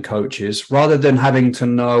train coaches, rather than having to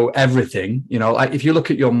know everything. Like if you look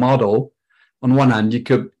at your model, on one hand, you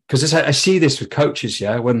could, because I see this with coaches,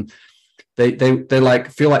 when they like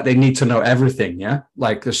feel like they need to know everything,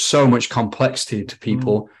 like there's so much complexity to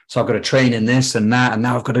people, so I've got to train in this and that, and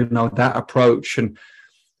now I've got to know that approach, and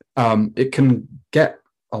it can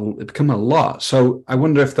become a lot. So I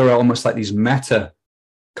wonder if there are almost like these meta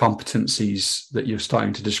competencies that you're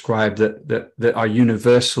starting to describe that are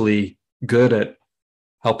universally good at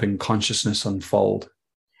helping consciousness unfold.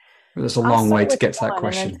 There's a long way to get to that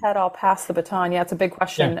question. And then Ted, I'll pass the baton. Yeah, it's a big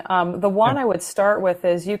question. Yeah. The one I would start with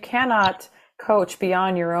is you cannot coach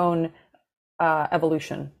beyond your own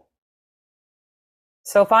evolution.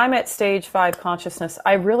 So if I'm at stage 5 consciousness,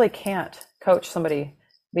 I really can't coach somebody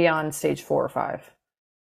beyond stage 4 or 5.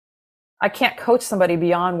 I can't coach somebody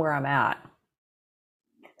beyond where I'm at.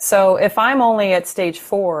 So if I'm only at stage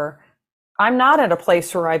 4, I'm not at a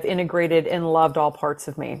place where I've integrated and loved all parts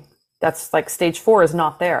of me. That's like stage 4 is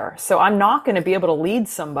not there. So I'm not going to be able to lead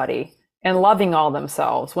somebody and loving all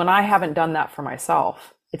themselves when I haven't done that for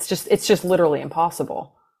myself. It's just literally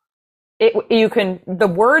impossible.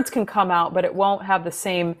 The words can come out, but it won't have the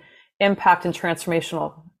same impact and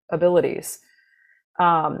transformational abilities.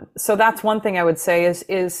 So that's one thing I would say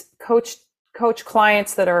is coach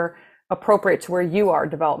clients that are appropriate to where you are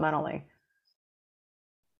developmentally.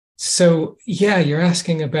 So yeah, you're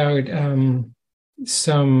asking about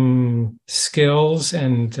some skills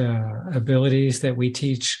and abilities that we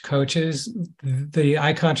teach coaches. The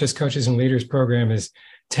iConscious Coaches and Leaders program is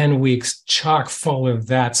 10 weeks chock full of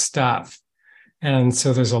that stuff. And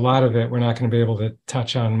so there's a lot of it we're not going to be able to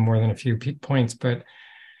touch on more than a few points, but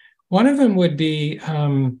one of them would be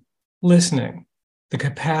listening, the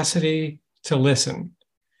capacity to listen.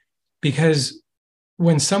 Because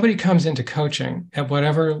when somebody comes into coaching at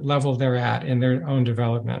whatever level they're at in their own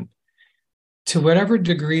development, to whatever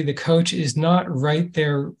degree the coach is not right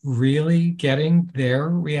there really getting their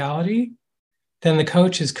reality, then the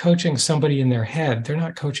coach is coaching somebody in their head. They're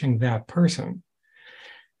not coaching that person.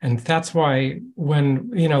 And that's why when,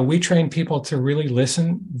 we train people to really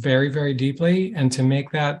listen very, very deeply and to make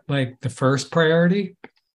that like the first priority,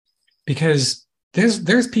 because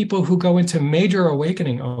there's people who go into major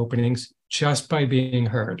awakening openings just by being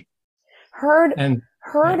heard. Heard and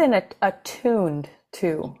attuned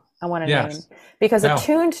to, I want to name. Because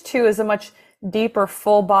attuned to is a much deeper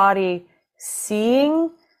full body seeing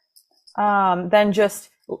than just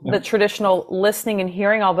the traditional listening and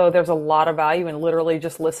hearing, although there's a lot of value in literally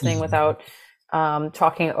just listening without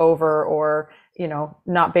talking over or,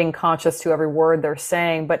 not being conscious to every word they're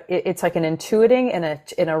saying. But it's like an intuiting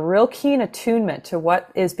and a real keen attunement to what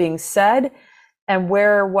is being said and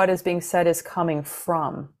where what is being said is coming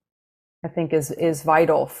from, I think is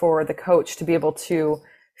vital for the coach to be able to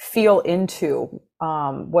feel into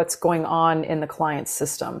what's going on in the client's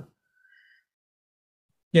system.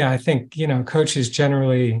 Yeah, I think, coaches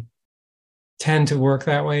generally tend to work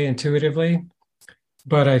that way intuitively,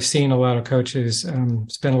 but I've seen a lot of coaches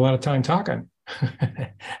spend a lot of time talking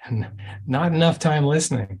and not enough time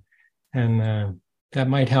listening. And that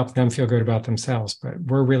might help them feel good about themselves, but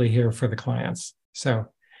we're really here for the clients. So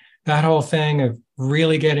that whole thing of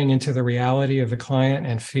really getting into the reality of the client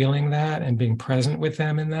and feeling that and being present with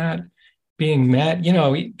them in that, being met,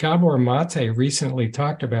 Gabor Mate recently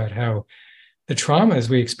talked about how the traumas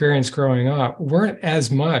we experienced growing up weren't as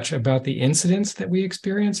much about the incidents that we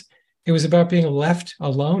experienced. It was about being left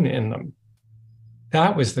alone in them.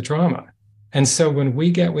 That was the trauma. And so when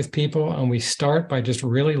we get with people and we start by just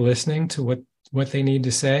really listening to what they need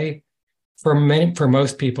to say, for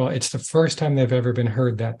most people, it's the first time they've ever been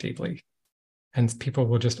heard that deeply. And people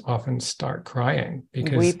will just often start crying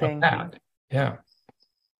because weeping. Of that. Yeah.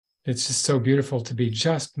 It's just so beautiful to be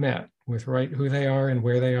just met with who they are and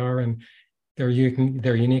where they are and their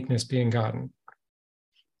uniqueness being gotten.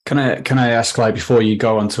 Can I ask, before you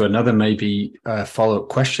go on to another maybe follow-up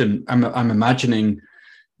question? I'm imagining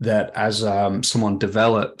that as someone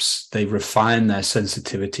develops, they refine their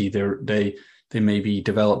sensitivity. They maybe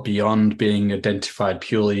develop beyond being identified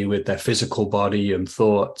purely with their physical body and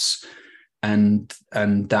thoughts, and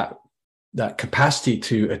that capacity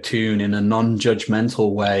to attune in a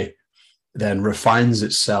non-judgmental way then refines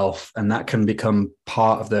itself, and that can become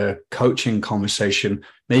part of the coaching conversation,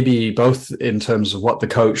 maybe both in terms of what the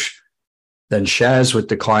coach then shares with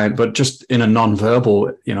the client, but just in a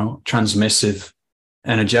non-verbal, transmissive,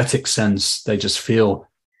 energetic sense, they just feel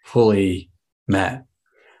fully met.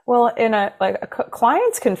 Well,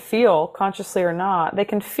 clients can feel, consciously or not, they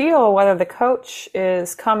can feel whether the coach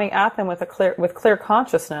is coming at them with clear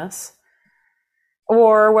consciousness,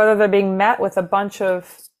 or whether they're being met with a bunch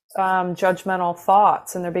of judgmental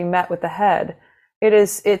thoughts and they're being met with the head.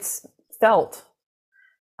 It's felt.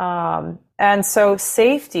 And so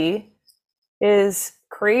safety is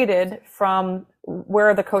created from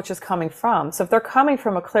where the coach is coming from. So if they're coming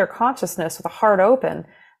from a clear consciousness with a heart open,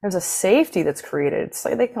 there's a safety that's created.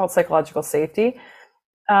 They call it psychological safety.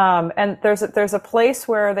 And there's a place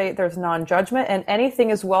where there's non-judgment and anything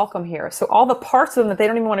is welcome here. So all the parts of them that they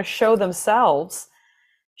don't even want to show themselves,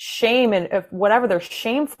 shame and whatever they're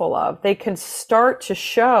shameful of, they can start to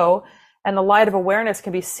show, and the light of awareness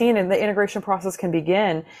can be seen and the integration process can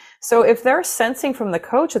begin. So if they're sensing from the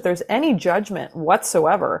coach that there's any judgment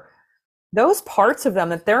whatsoever, those parts of them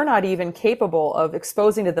that they're not even capable of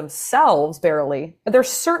exposing to themselves barely, they're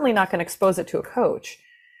certainly not going to expose it to a coach.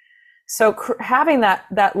 So having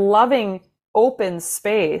that loving, open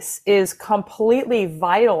space is completely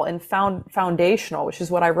vital and foundational, which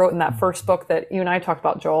is what I wrote in that first book that you and I talked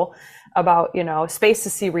about, Joel, about, space to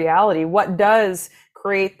see reality. What does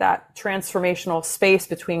create that transformational space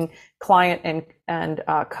between client and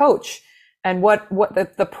coach, and what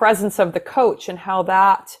the presence of the coach and how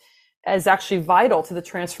that is actually vital to the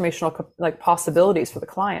transformational possibilities for the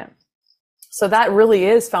client. So that really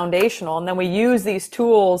is foundational. And then we use these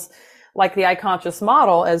tools like the iConscious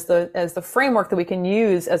model as the framework that we can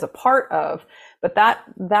use as a part of. But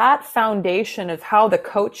that foundation of how the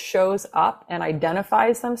coach shows up and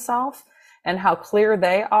identifies themselves and how clear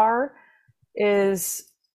they are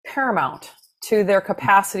is paramount to their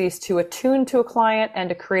capacities to attune to a client and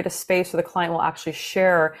to create a space where the client will actually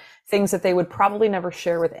share things that they would probably never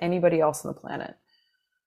share with anybody else on the planet.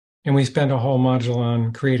 And we spend a whole module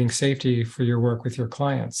on creating safety for your work with your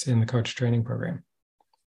clients in the coach training program,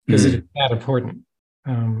 because it is that important.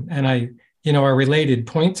 And a related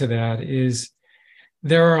point to that is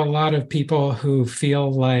there are a lot of people who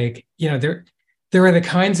feel like, there are the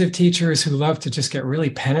kinds of teachers who love to just get really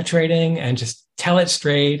penetrating and just tell it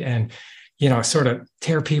straight and, sort of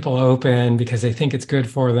tear people open because they think it's good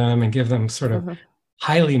for them and give them sort of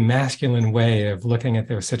highly masculine way of looking at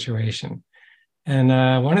their situation. And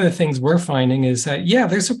one of the things we're finding is that,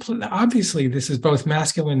 obviously this is both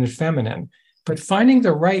masculine and feminine, but finding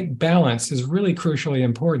the right balance is really crucially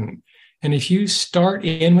important. And if you start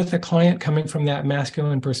in with a client coming from that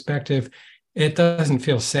masculine perspective, it doesn't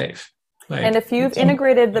feel safe. And if you've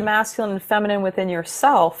integrated the masculine and feminine within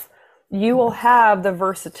yourself, you will have the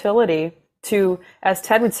versatility to, as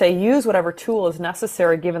Ted would say, use whatever tool is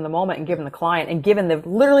necessary given the moment and given the client and given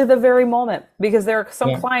literally the very moment, because there are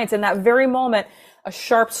some clients in that very moment, a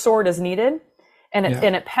sharp sword is needed and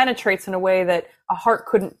it penetrates in a way that a heart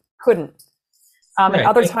couldn't. And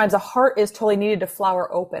other times a heart is totally needed to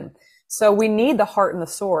flower open. So we need the heart and the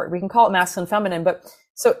sword. We can call it masculine and feminine, but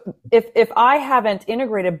so if I haven't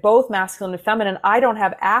integrated both masculine and feminine, I don't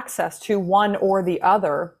have access to one or the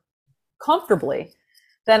other comfortably,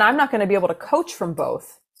 then I'm not going to be able to coach from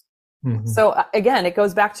both. Mm-hmm. So again, it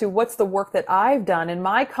goes back to what's the work that I've done and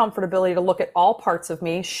my comfortability to look at all parts of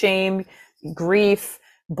me, shame, grief,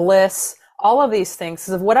 bliss, all of these things.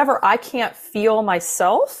 So whatever I can't feel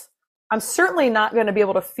myself, I'm certainly not going to be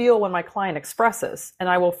able to feel when my client expresses, and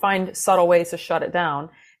I will find subtle ways to shut it down.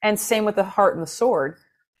 And same with the heart and the sword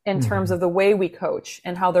in terms of the way we coach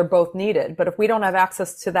and how they're both needed. But if we don't have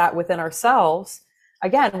access to that within ourselves,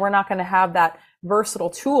 again, we're not going to have that versatile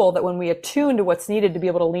tool that when we attune to what's needed to be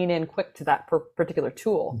able to lean in quick to that particular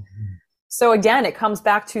tool. Mm-hmm. So again, it comes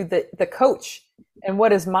back to the coach and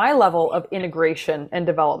what is my level of integration and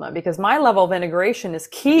development, because my level of integration is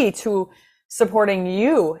key to supporting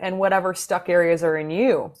you and whatever stuck areas are in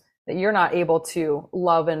you that you're not able to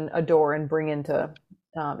love and adore and bring into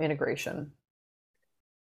integration.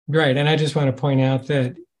 Right. And I just want to point out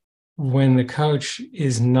that when the coach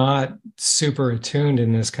is not super attuned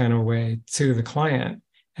in this kind of way to the client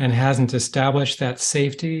and hasn't established that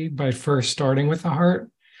safety by first starting with the heart,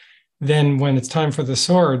 then when it's time for the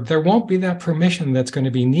sword, there won't be that permission that's going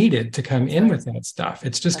to be needed to come in with that stuff.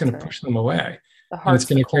 It's just going to push them away. And it's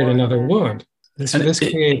going to create another wound. This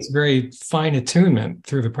creates very fine attunement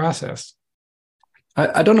through the process.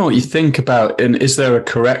 I don't know what you think about, and is there a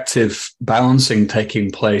corrective balancing taking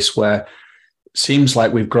place where it seems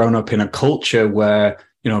like we've grown up in a culture where,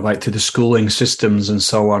 like to the schooling systems and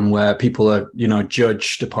so on, where people are,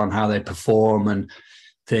 judged upon how they perform and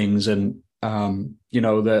things. And, and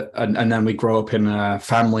then we grow up in a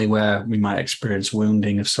family where we might experience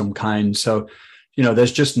wounding of some kind. So,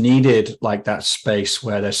 there's just needed like that space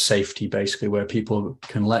where there's safety, basically, where people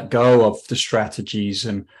can let go of the strategies.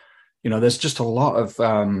 And, there's just a lot of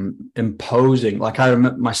imposing, like I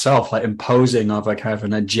remember myself, like imposing of like I have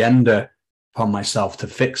an agenda upon myself to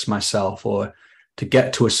fix myself or to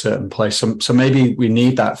get to a certain place. So maybe we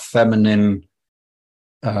need that feminine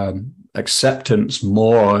acceptance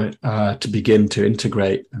more to begin to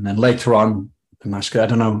integrate. And then later on, the masculine, I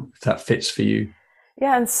don't know if that fits for you.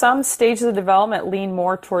 Yeah, and some stages of development lean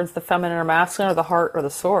more towards the feminine or masculine or the heart or the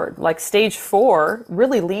sword. Like stage 4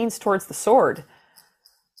 really leans towards the sword,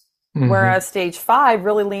 whereas stage 5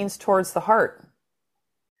 really leans towards the heart.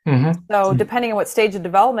 So depending on what stage of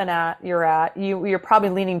development you're at, you're probably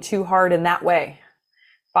leaning too hard in that way.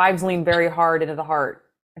 5s lean very hard into the heart.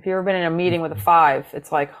 If you've ever been in a meeting with a 5,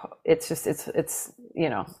 it's like, it's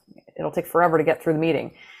it'll take forever to get through the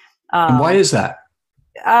meeting. And why is that?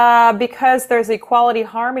 Because there's equality,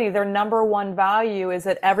 harmony. Their number one value is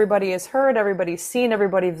that everybody is heard, everybody's seen,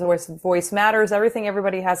 everybody's voice matters. Everything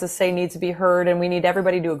everybody has to say needs to be heard, and we need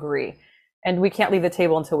everybody to agree. And we can't leave the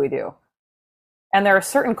table until we do. And there are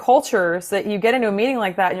certain cultures that you get into a meeting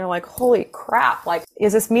like that and you're like, holy crap, like,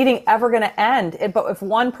 is this meeting ever going to end? But if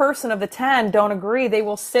one person of the 10 don't agree, they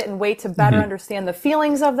will sit and wait to better understand the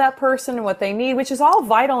feelings of that person and what they need, which is all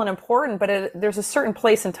vital and important. But there's a certain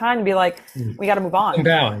place and time to be like, we got to move on.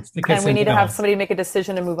 Imbalance. And we need to have somebody make a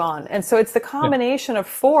decision and move on. And so it's the combination of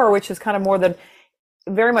 4, which is kind of more the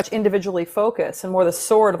very much individually focused and more the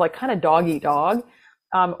sword of like kind of dog eat dog.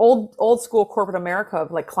 Old school corporate America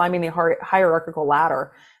of like climbing the hierarchical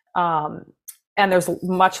ladder. And there's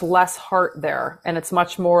much less heart there. And it's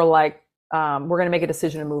much more like, we're going to make a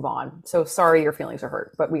decision and move on. So sorry, your feelings are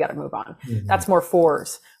hurt, but we got to move on. That's more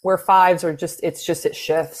 4s, where 5s are it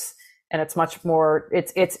shifts. And it's much more,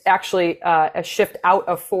 it's actually a shift out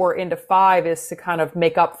of 4 into 5 is to kind of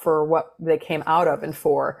make up for what they came out of in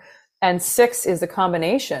 4. And 6 is the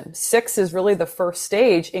combination. 6 is really the first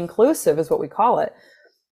stage, inclusive is what we call it,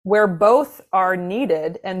 where both are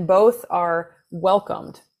needed and both are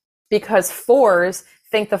welcomed, because 4s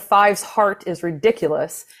think the 5's heart is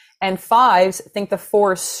ridiculous and 5s think the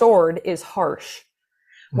 4's sword is harsh.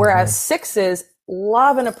 Whereas 6s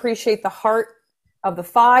love and appreciate the heart of the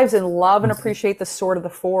 5s and love and appreciate the sword of the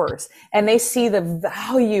 4s. And they see the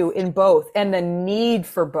value in both and the need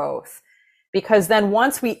for both. Because then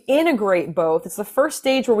once we integrate both, it's the first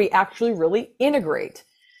stage where we actually really integrate.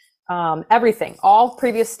 Everything, all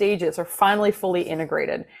previous stages are finally fully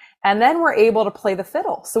integrated. And then we're able to play the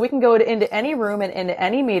fiddle. So we can go into any room and into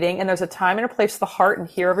any meeting, and there's a time and a place for the heart and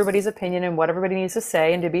hear everybody's opinion and what everybody needs to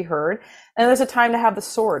say and to be heard. And there's a time to have the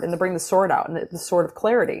sword and to bring the sword out and the sword of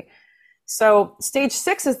clarity. So stage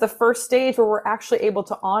 6 is the first stage where we're actually able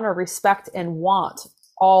to honor, respect, and want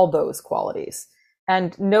all those qualities.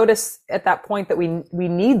 And notice at that point that we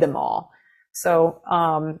need them all. So,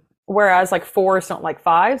 whereas like 4s don't like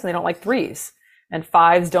 5s and they don't like 3s, and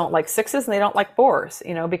 5s don't like 6s and they don't like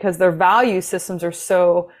 4s, because their value systems are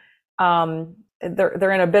so,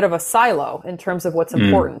 they're in a bit of a silo in terms of what's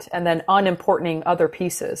important, and then unimporting other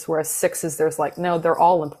pieces. Whereas 6s, there's like, no, they're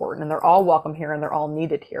all important and they're all welcome here and they're all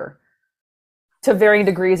needed here to varying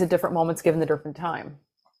degrees at different moments given the different time.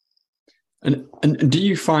 And do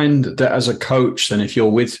you find that as a coach, then if you're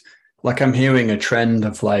with, like I'm hearing a trend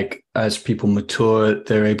of like, as people mature,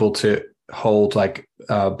 they're able to hold like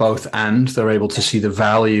both, and they're able to see the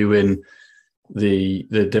value in the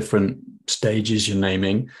different stages you're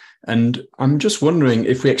naming. And I'm just wondering,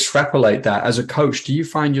 if we extrapolate that as a coach, do you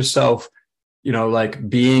find yourself, like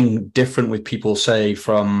being different with people, say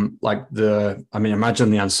from like imagine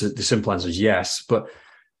the simple answer is yes, but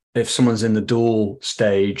if someone's in the dual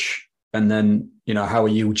stage, and then, how are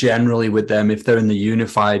you generally with them? If they're in the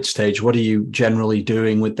unified stage, what are you generally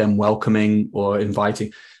doing with them, welcoming or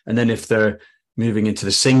inviting? And then if they're moving into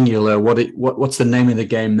the singular, what's the name of the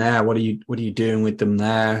game there? What are you doing with them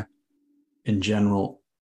there in general?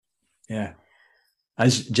 Yeah.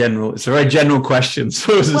 As general, it's a very general question.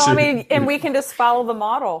 So and we can just follow the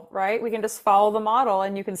model, right? We can just follow the model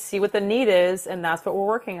and you can see what the need is, and that's what we're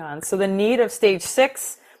working on. So the need of stage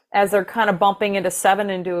 6, as they're kind of bumping into 7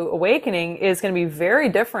 into awakening, is going to be very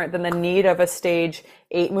different than the need of a stage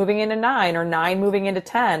 8 moving into 9 or 9 moving into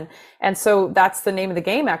 10. And so that's the name of the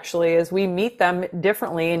game, actually, is we meet them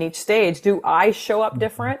differently in each stage. Do I show up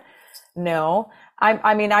different? No.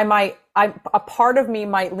 A part of me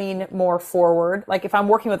might lean more forward. Like if I'm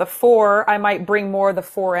working with a 4, I might bring more of the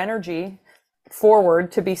 4 energy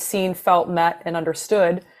forward to be seen, felt, met, and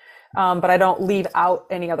understood. But I don't leave out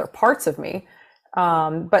any other parts of me.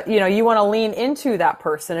 But you want to lean into that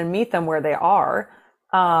person and meet them where they are.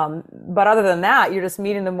 But other than that, you're just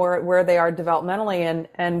meeting them where they are developmentally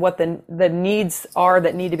and what the needs are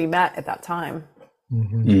that need to be met at that time.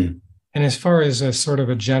 And as far as a sort of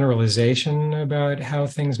a generalization about how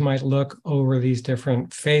things might look over these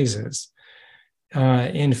different phases,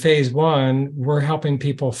 in phase 1, we're helping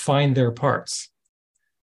people find their parts.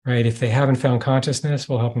 Right? If they haven't found consciousness,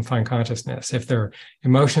 we'll help them find consciousness. If their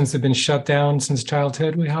emotions have been shut down since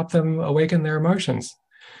childhood, we help them awaken their emotions.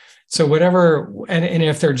 So whatever, and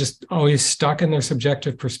if they're just always stuck in their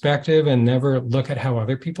subjective perspective and never look at how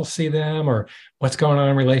other people see them or what's going on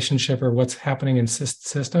in relationship or what's happening in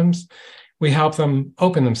systems, we help them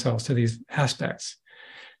open themselves to these aspects.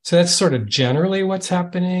 So that's sort of generally what's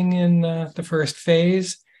happening in the first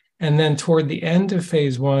phase. And then toward the end of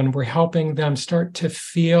phase 1, we're helping them start to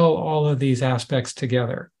feel all of these aspects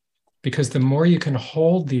together. Because the more you can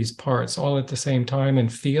hold these parts all at the same time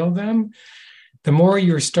and feel them, the more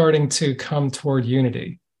you're starting to come toward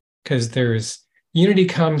unity. Because unity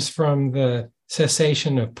comes from the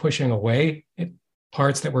cessation of pushing away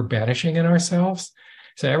parts that we're banishing in ourselves.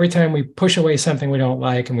 So every time we push away something we don't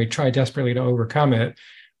like and we try desperately to overcome it,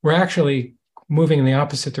 we're actually moving in the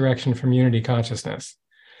opposite direction from unity consciousness.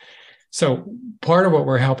 So part of what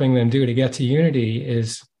we're helping them do to get to unity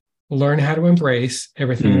is learn how to embrace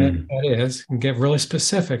everything that is, and get really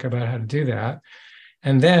specific about how to do that.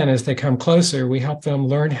 And then as they come closer, we help them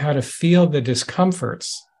learn how to feel the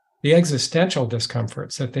discomforts, the existential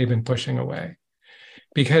discomforts that they've been pushing away.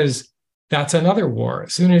 Because that's another war.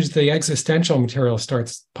 As soon as the existential material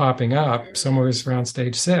starts popping up, somewhere around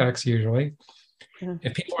stage 6, usually,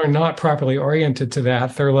 if people are not properly oriented to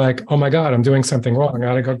that, they're like, oh my God, I'm doing something wrong.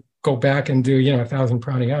 I gotta go back and do, 1,000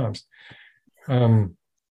 pranayams. And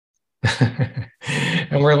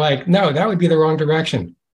we're like, no, that would be the wrong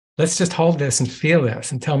direction. Let's just hold this and feel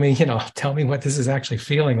this and tell me what this is actually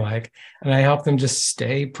feeling like. And I help them just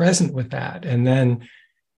stay present with that. And then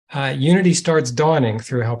unity starts dawning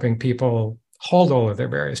through helping people hold all of their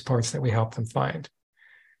various parts that we help them find.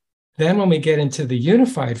 Then when we get into the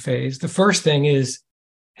unified phase, the first thing is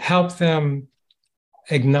help them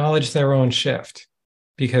acknowledge their own shift.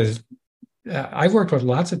 Because I've worked with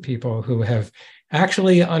lots of people who have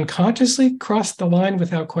actually unconsciously crossed the line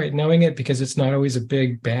without quite knowing it, because it's not always a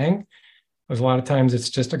big bang. Because a lot of times it's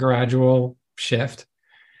just a gradual shift.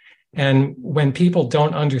 And when people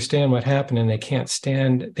don't understand what happened and they can't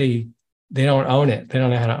stand, they don't own it. They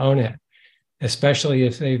don't know how to own it, especially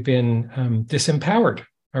if they've been disempowered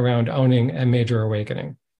around owning a major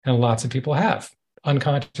awakening. And lots of people have,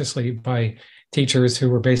 unconsciously, by teachers who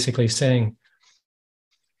were basically saying,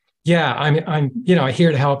 yeah, I'm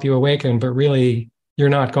here to help you awaken, but really you're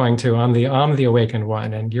not going to. I'm the awakened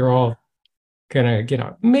one, and you're all gonna,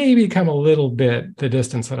 maybe come a little bit the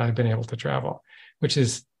distance that I've been able to travel, which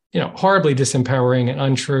is, horribly disempowering and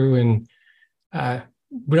untrue, and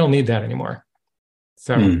we don't need that anymore.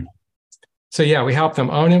 So yeah, we help them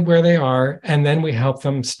own it where they are, and then we help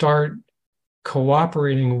them start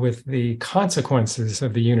cooperating with the consequences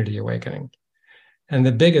of the unity awakening. And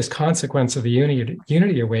the biggest consequence of the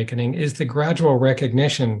unity awakening is the gradual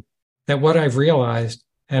recognition that what I've realized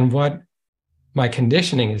and what my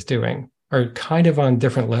conditioning is doing are kind of on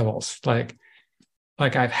different levels. Like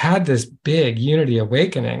I've had this big unity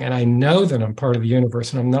awakening, and I know that I'm part of the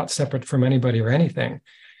universe and I'm not separate from anybody or anything.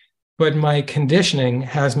 But my conditioning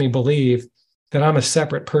has me believe that I'm a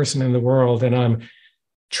separate person in the world, and I'm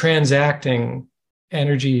transacting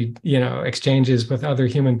energy, exchanges with other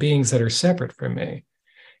human beings that are separate from me.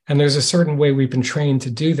 And there's a certain way we've been trained to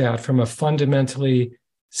do that from a fundamentally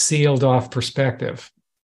sealed off perspective,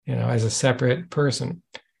 as a separate person.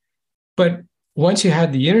 But once you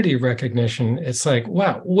had the unity recognition, it's like,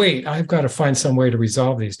 wow, wait, I've got to find some way to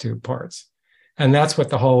resolve these two parts. And that's what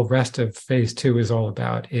the whole rest of phase 2 is all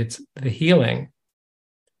about. It's the healing,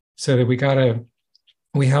 so that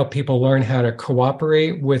we help people learn how to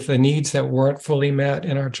cooperate with the needs that weren't fully met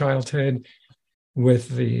in our childhood, with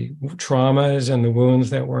the traumas and the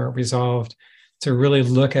wounds that weren't resolved, to really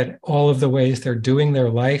look at all of the ways they're doing their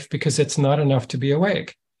life, because it's not enough to be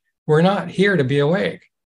awake. We're not here to be awake.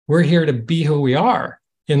 We're here to be who we are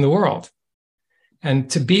in the world. And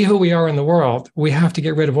to be who we are in the world, we have to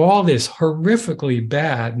get rid of all this horrifically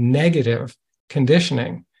bad, negative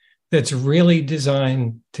conditioning that's really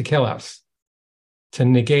designed to kill us, to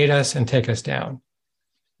negate us and take us down.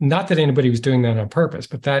 Not that anybody was doing that on purpose,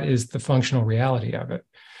 but that is the functional reality of it.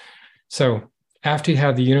 So after you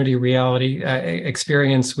have the unity reality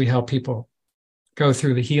experience, we help people go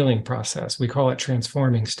through the healing process. We call it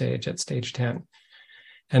transforming stage at stage 10.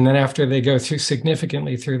 And then after they go through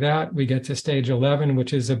significantly through that, we get to stage 11,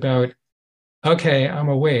 which is about, okay, I'm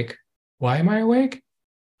awake. Why am I awake?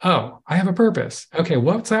 Oh, I have a purpose. Okay,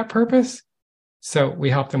 what's that purpose? So we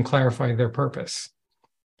help them clarify their purpose.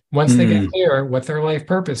 Once they get clear what their life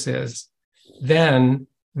purpose is, then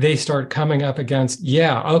they start coming up against,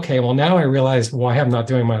 well, now I realize why I'm not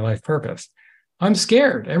doing my life purpose. I'm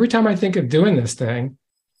scared. Every time I think of doing this thing,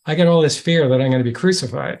 I get all this fear that I'm going to be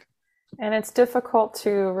crucified. And it's difficult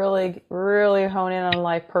to really, really hone in on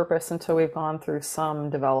life purpose until we've gone through some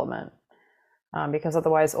development, because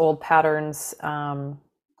otherwise old patterns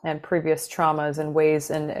and previous traumas and ways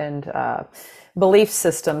and belief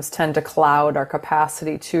systems tend to cloud our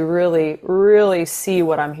capacity to really, really see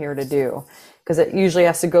what I'm here to do. Because it usually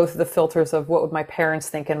has to go through the filters of what would my parents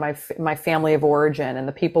think, and my family of origin, and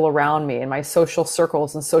the people around me, and my social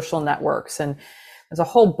circles and social networks. And there's a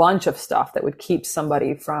whole bunch of stuff that would keep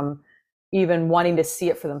somebody from even wanting to see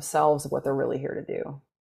it for themselves of what they're really here to do.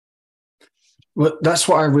 Well, that's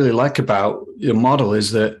what I really like about your model,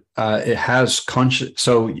 is that it has conscious.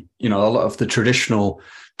 So, a lot of the traditional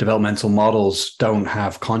developmental models don't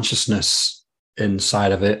have consciousness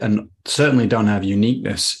inside of it, and certainly don't have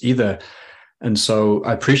uniqueness either. And so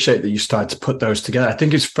I appreciate that you started to put those together. I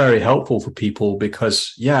think it's very helpful for people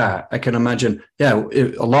because, yeah, I can imagine, a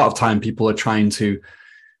lot of time people are trying to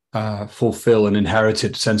fulfill an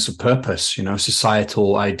inherited sense of purpose,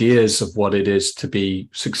 societal ideas of what it is to be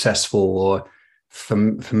successful, or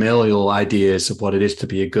familial ideas of what it is to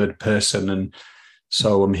be a good person. And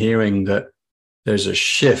so I'm hearing that there's a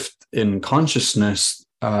shift in consciousness,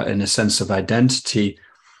 in a sense of identity,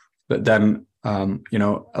 that then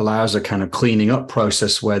allows a kind of cleaning up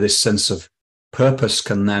process where this sense of purpose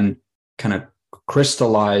can then kind of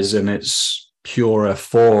crystallize in its purer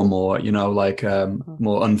form, or,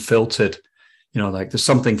 more unfiltered, like there's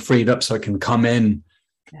something freed up so it can come in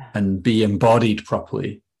and be embodied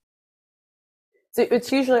properly. So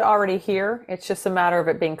it's usually already here. It's just a matter of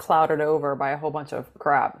it being clouded over by a whole bunch of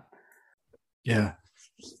crap. Yeah.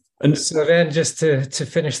 And so then just to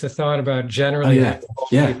finish the thought about generally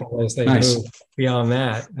people as they move beyond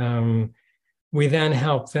that, we then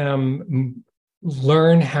help them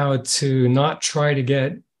learn how to not try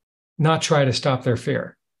to stop their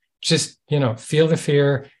fear. Just, feel the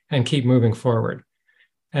fear and keep moving forward.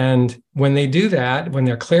 And when they do that, when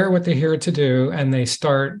they're clear what they're here to do and they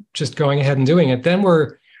start just going ahead and doing it, then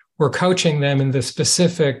we're coaching them in the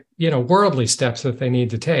specific, worldly steps that they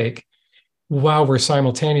need to take, while we're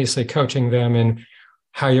simultaneously coaching them in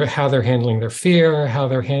how they're handling their fear, how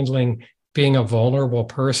they're handling being a vulnerable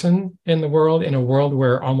person in the world, in a world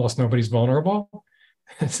where almost nobody's vulnerable.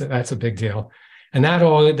 So that's a big deal. And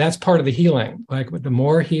that's part of the healing. Like, the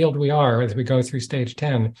more healed we are as we go through stage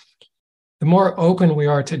 10, the more open we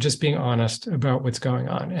are to just being honest about what's going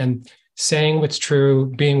on and saying what's true,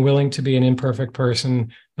 being willing to be an imperfect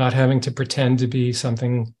person, not having to pretend to be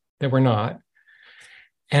something that we're not.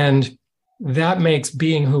 And that makes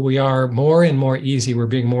being who we are more and more easy. We're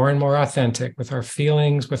being more and more authentic with our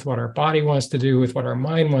feelings, with what our body wants to do, with what our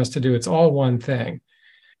mind wants to do. It's all one thing.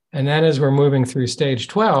 And then as we're moving through stage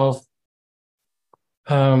 12,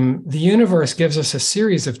 the universe gives us a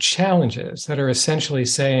series of challenges that are essentially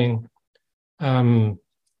saying,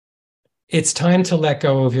 it's time to let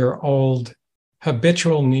go of your old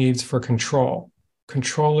habitual needs for control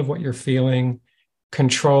of what you're feeling,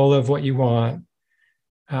 control of what you want,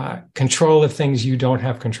 control of things you don't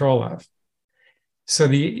have control of. So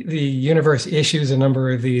the universe issues a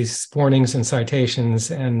number of these warnings and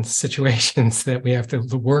citations and situations that we have to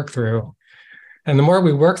work through. And the more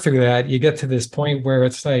we work through that, you get to this point where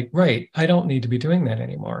it's like, right, I don't need to be doing that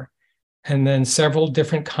anymore. And then several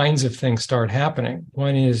different kinds of things start happening.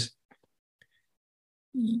 One is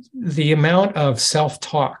the amount of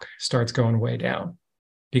self-talk starts going way down,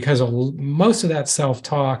 because most of that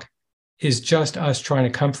self-talk is just us trying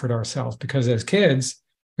to comfort ourselves, because as kids,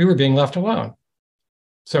 we were being left alone.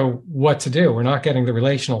 So what to do? We're not getting the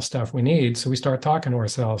relational stuff we need. So we start talking to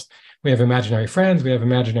ourselves. We have imaginary friends, we have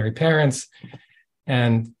imaginary parents.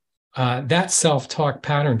 And that self-talk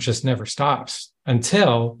pattern just never stops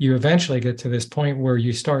until you eventually get to this point where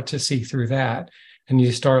you start to see through that. And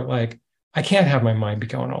you start like, I can't have my mind be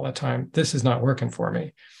going all the time. This is not working for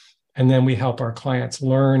me. And then we help our clients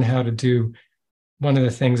learn how to do one of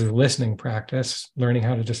the things is listening practice, learning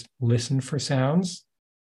how to just listen for sounds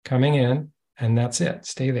coming in, and that's it.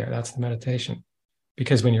 Stay there. That's the meditation.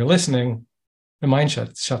 Because when you're listening, the mind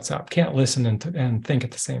shuts up. Can't listen and think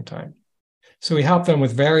at the same time. So we help them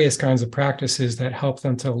with various kinds of practices that help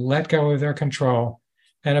them to let go of their control.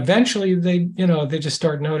 And eventually they just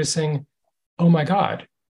start noticing, oh my God,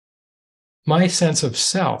 my sense of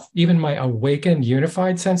self, even my awakened,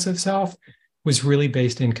 unified sense of self, was really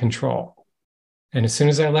based in control. And as soon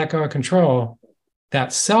as I let go of control,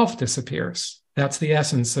 that self disappears. That's the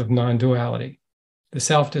essence of non-duality. The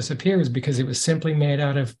self disappears because it was simply made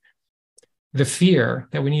out of the fear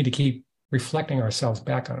that we need to keep reflecting ourselves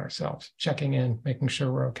back on ourselves, checking in, making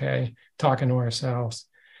sure we're okay, talking to ourselves,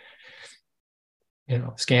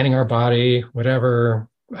 scanning our body, whatever,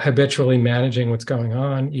 habitually managing what's going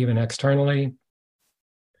on, even externally.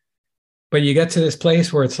 But you get to this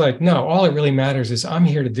place where it's like, no, all it really matters is I'm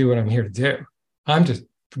here to do what I'm here to do. I'm just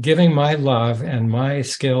giving my love and my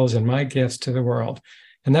skills and my gifts to the world.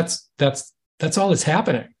 And that's all that's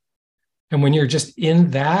happening. And when you're just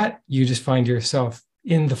in that, you just find yourself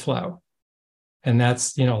in the flow. And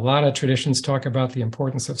that's, a lot of traditions talk about the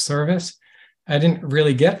importance of service. I didn't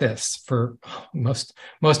really get this for most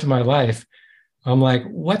of my life. I'm like,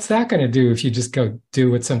 what's that going to do if you just go do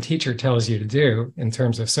what some teacher tells you to do in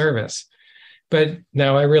terms of service? But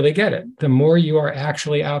now I really get it. The more you are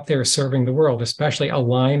actually out there serving the world, especially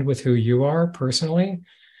aligned with who you are personally,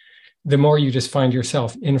 the more you just find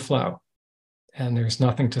yourself in flow. And there's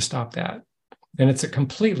nothing to stop that. And it's a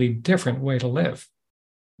completely different way to live.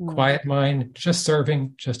 quiet mind, just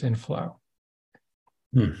serving, just in flow.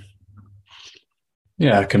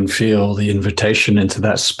 Yeah, I can feel the invitation into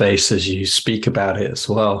that space as you speak about it as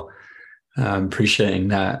well. Appreciating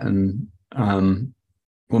that. And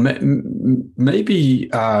well, maybe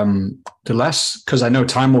the last, because I know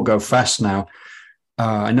time will go fast now.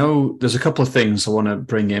 I know there's a couple of things I want to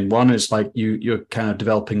bring in. One is like you're kind of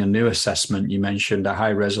developing a new assessment. You mentioned a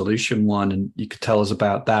high resolution one, and you could tell us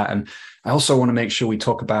about that. And I also want to make sure we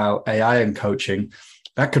talk about AI and coaching.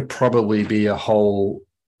 That could probably be a whole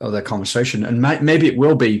other conversation, and maybe it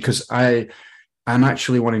will be, because I'm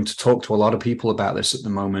actually wanting to talk to a lot of people about this at the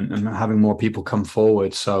moment and having more people come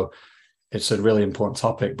forward. So it's a really important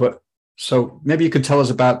topic. But so maybe you could tell us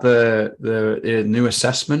about the new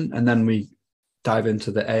assessment, and then we dive into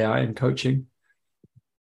the AI and coaching.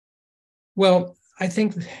 Well, I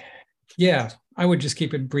think, yeah, I would just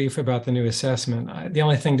keep it brief about the new assessment. The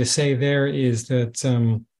only thing to say there is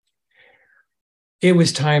that it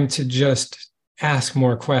was time to just ask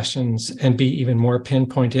more questions and be even more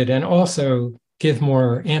pinpointed, and also give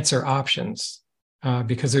more answer options,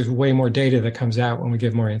 because there's way more data that comes out when we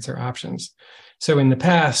give more answer options. So in the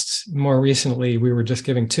past, more recently, we were just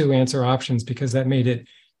giving 2 answer options because that made it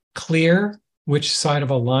clear which side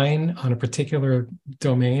of a line on a particular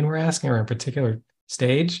domain we're asking, or a particular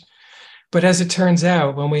stage. But as it turns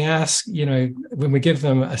out, when we ask, when we give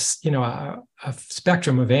them a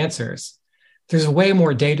spectrum of answers, there's way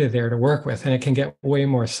more data there to work with, and it can get way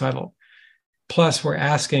more subtle. Plus, we're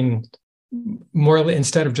asking more,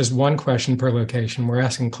 instead of just 1 question per location, we're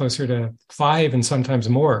asking closer to 5 and sometimes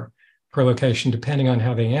more per location, depending on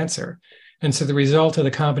how they answer. And so the result of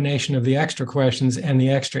the combination of the extra questions and the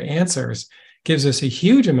extra answers gives us a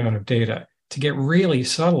huge amount of data to get really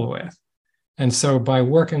subtle with. And so by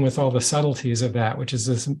working with all the subtleties of that, which is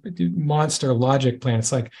this monster logic plan,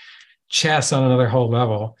 it's like chess on another whole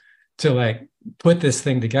level, to like put this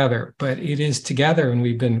thing together. But it is together, and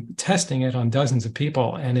we've been testing it on dozens of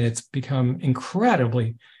people, and it's become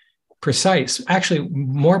incredibly precise, actually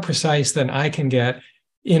more precise than I can get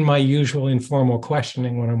in my usual informal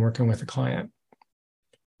questioning when I'm working with a client.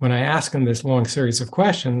 When I ask them this long series of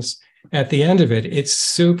questions, at the end of it, it's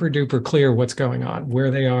super duper clear what's going on, where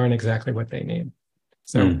they are, and exactly what they need.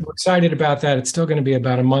 So we're excited about that. It's still going to be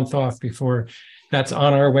about a month off before that's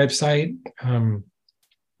on our website.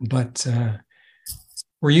 But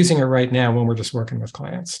we're using it right now when we're just working with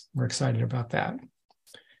clients. We're excited about that.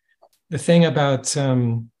 The thing about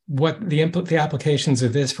what the applications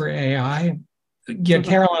of this for AI,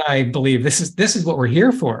 Carol and I believe this is what we're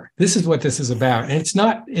here for. This is what this is about. And it's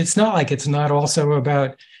not like it's not also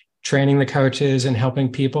about training the coaches and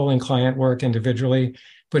helping people in client work individually.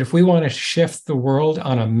 But if we want to shift the world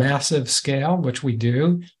on a massive scale, which we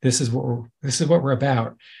do, this is what we're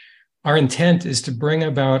about. Our intent is to bring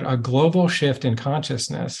about a global shift in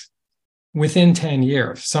consciousness within 10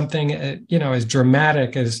 years, something as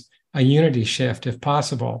dramatic as a unity shift, if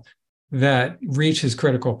possible, that reaches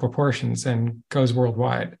critical proportions and goes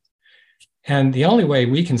worldwide. And the only way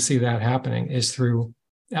we can see that happening is through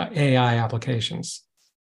AI applications.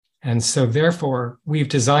 And so therefore, we've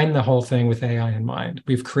designed the whole thing with AI in mind.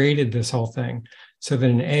 We've created this whole thing so that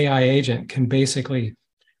an AI agent can basically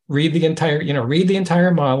read the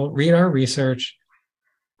entire model, read our research,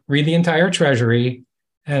 read the entire treasury,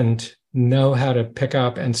 and know how to pick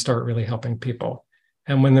up and start really helping people.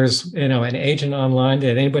 And when there's, an agent online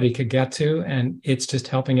that anybody could get to, and it's just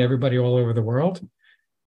helping everybody all over the world,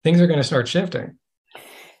 things are going to start shifting.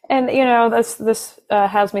 And, this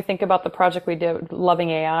has me think about the project we did, Loving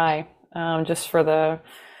AI, just for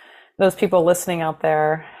those people listening out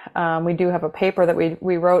there. We do have a paper that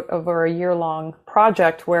we wrote over a year-long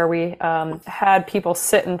project where we had people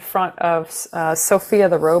sit in front of Sophia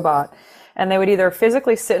the robot, and they would either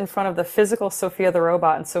physically sit in front of the physical Sophia the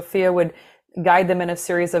robot, and Sophia would guide them in a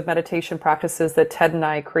series of meditation practices that Ted and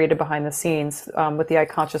I created behind the scenes with the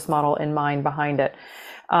iConscious model in mind behind it.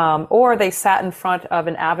 Or they sat in front of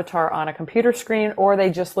an avatar on a computer screen, or they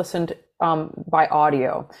just listened by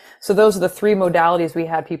audio. So those are the 3 modalities we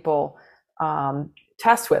had people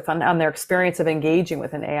test with on their experience of engaging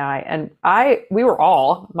with an AI. And we were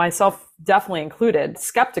all, myself definitely included,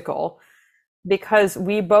 skeptical, because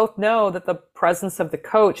we both know that the presence of the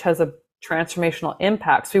coach has a transformational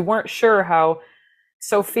impact. So we weren't sure how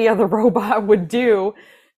Sophia the robot would do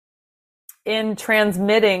in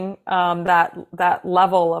transmitting that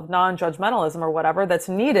level of non-judgmentalism or whatever that's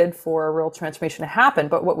needed for a real transformation to happen.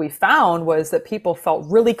 But what we found was that people felt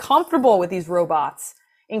really comfortable with these robots,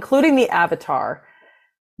 including the avatar,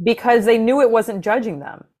 because they knew it wasn't judging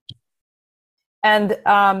them. And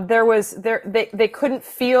they couldn't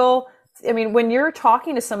feel I mean, when you're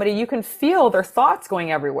talking to somebody, you can feel their thoughts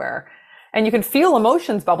going everywhere. And you can feel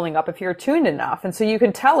emotions bubbling up if you're tuned enough. And so you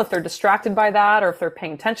can tell if they're distracted by that, or if they're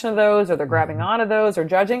paying attention to those, or they're grabbing onto those, or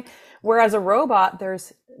judging. Whereas a robot,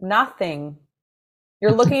 there's nothing.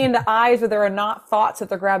 You're looking into eyes where there are not thoughts that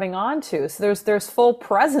they're grabbing onto. So there's full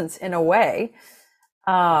presence in a way.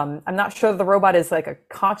 I'm not sure that the robot is like a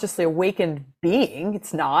consciously awakened being.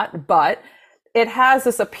 It's not, but it has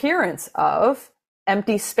this appearance of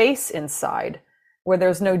empty space inside where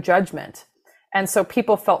there's no judgment. And so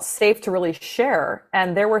people felt safe to really share.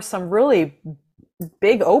 And there were some really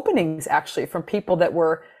big openings actually from people that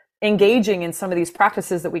were engaging in some of these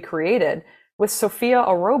practices that we created with Sophia,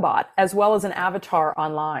 a robot, as well as an avatar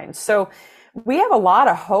online. So we have a lot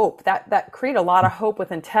of hope that create a lot of hope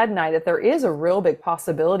within TED and I that there is a real big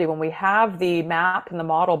possibility when we have the map and the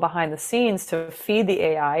model behind the scenes to feed the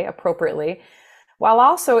AI appropriately. While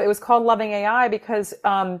also it was called Loving AI because,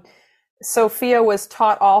 Sophia was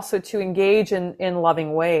taught also to engage in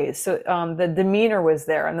loving ways. So the demeanor was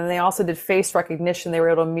there. And then they also did face recognition. They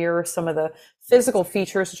were able to mirror some of the physical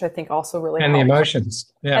features, which I think also really helped. And the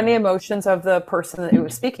emotions. Yeah. And the emotions of the person that it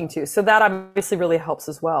was speaking to. So that obviously really helps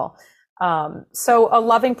as well. So a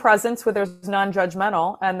loving presence where there's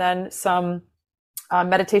non-judgmental, and then some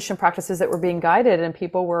meditation practices that were being guided and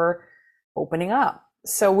people were opening up.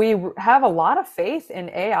 So we have a lot of faith in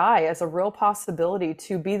AI as a real possibility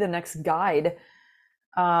to be the next guide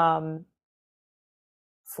for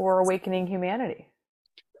awakening humanity.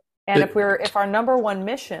 And if our number one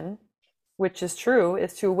mission, which is true,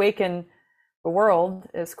 is to awaken the world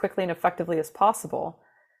as quickly and effectively as possible,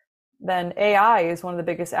 then AI is one of the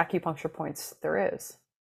biggest acupuncture points there is.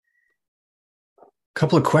 A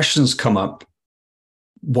couple of questions come up.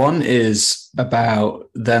 One is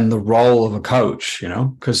about then the role of a coach,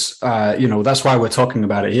 because, that's why we're talking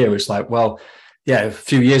about it here. It's like, well, yeah, a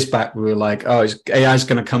few years back, we were like, oh, AI is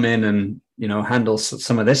going to come in and, handle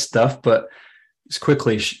some of this stuff. But it's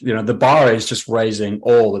quickly, the bar is just raising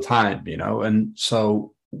all the time, and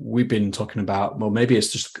so we've been talking about, well, maybe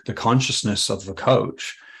it's just the consciousness of the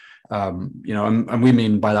coach, and we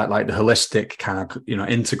mean by that, like the holistic kind of,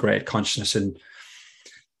 integrated consciousness. And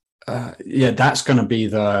that's going to be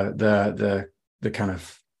the kind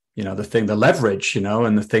of, the thing, the leverage,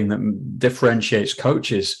 and the thing that differentiates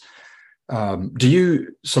coaches.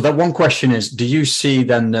 So that one question is, do you see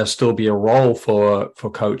then there'll still be a role for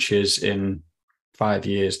coaches in 5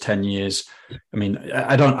 years, 10 years? I mean,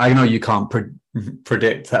 I know you can't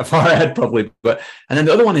predict that far ahead probably, and then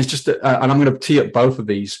the other one is just, and I'm going to tee up both of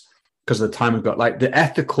these because of the time we've got, like the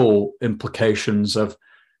ethical implications of,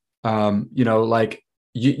 you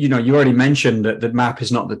already mentioned that the map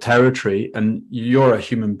is not the territory and you're a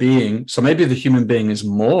human being. So maybe the human being is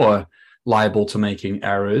more liable to making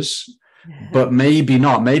errors, but maybe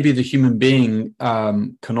not. Maybe the human being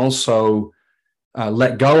can also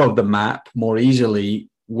let go of the map more easily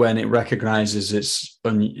when it recognizes it's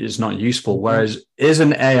not useful. Mm-hmm. Whereas is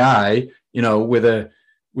an AI, with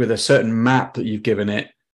a certain map that you've given it,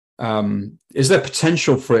 is there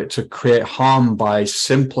potential for it to create harm by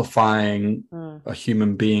simplifying a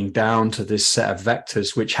human being down to this set of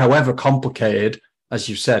vectors, which, however complicated, as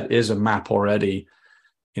you said, is a map already,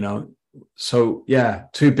 So, yeah,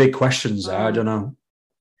 two big questions there. I don't know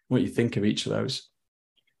what you think of each of those.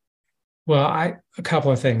 Well, a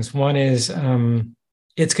couple of things. One is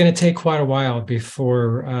it's going to take quite a while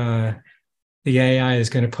before the AI is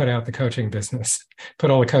going to put out the coaching business,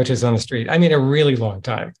 put all the coaches on the street. I mean, a really long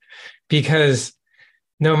time, because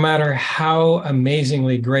no matter how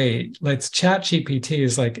amazingly great, ChatGPT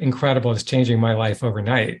is like incredible. It's changing my life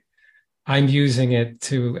overnight. I'm using it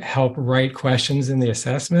to help write questions in the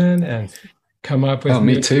assessment and come up with. Oh,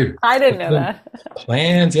 me too. I didn't know that.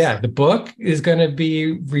 Plans. Yeah. The book is going to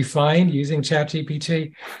be refined using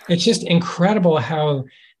ChatGPT. It's just incredible how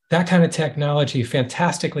that kind of technology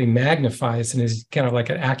fantastically magnifies and is kind of like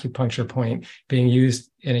an acupuncture point being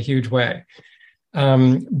used in a huge way.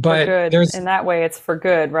 But there's in that way, it's for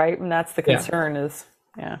good, right? And that's the concern is.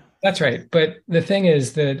 That's right. But the thing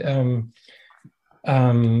is that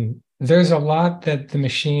there's a lot that the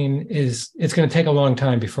machine it's going to take a long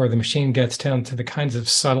time before the machine gets down to the kinds of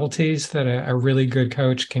subtleties that a really good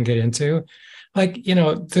coach can get into. Like,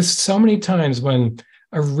 there's so many times when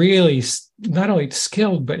a really not only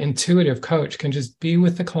skilled but intuitive coach can just be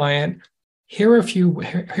with the client, hear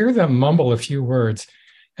them mumble a few words,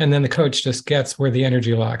 and then the coach just gets where the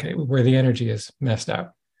energy is messed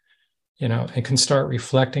up, and can start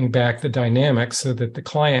reflecting back the dynamics so that the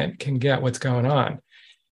client can get what's going on.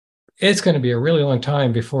 It's going to be a really long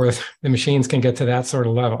time before the machines can get to that sort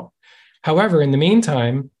of level. However, in the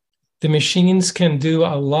meantime, the machines can do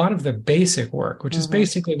a lot of the basic work, which is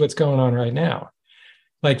basically what's going on right now.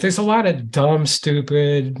 Like there's a lot of dumb,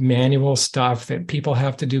 stupid manual stuff that people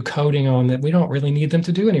have to do coding on that we don't really need them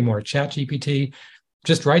to do anymore. ChatGPT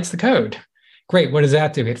just writes the code. Great. What does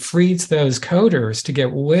that do? It frees those coders to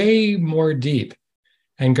get way more deep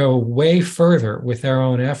and go way further with their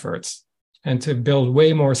own efforts and to build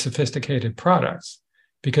way more sophisticated products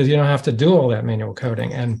because you don't have to do all that manual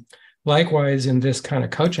coding. And likewise, in this kind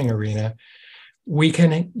of coaching arena, we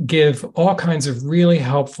can give all kinds of really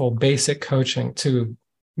helpful basic coaching to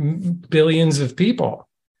billions of people,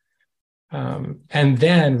 and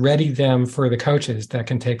then ready them for the coaches that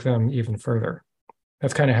can take them even further.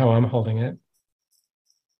 That's kind of how I'm holding it.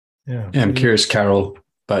 Yeah, I'm curious, Carol,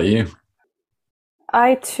 about you.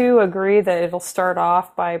 I too agree that it'll start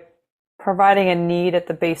off by providing a need at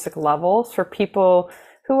the basic levels for people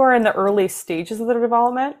who are in the early stages of their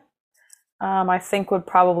development. I think would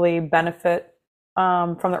probably benefit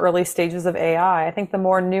from the early stages of AI. I think the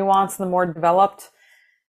more nuanced, the more developed,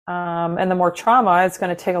 and the more trauma, it's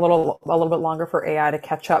going to take a little bit longer for AI to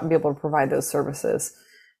catch up and be able to provide those services.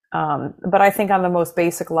 But I think on the most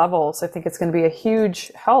basic levels, I think it's going to be a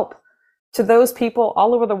huge help to those people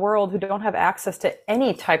all over the world who don't have access to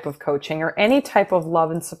any type of coaching or any type of love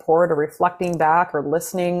and support or reflecting back or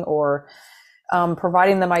listening or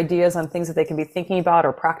providing them ideas on things that they can be thinking about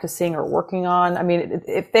or practicing or working on. I mean,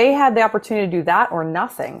 if they had the opportunity to do that or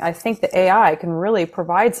nothing, I think the AI can really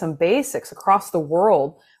provide some basics across the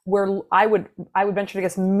world where I would venture to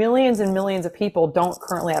guess millions and millions of people don't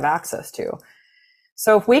currently have access to.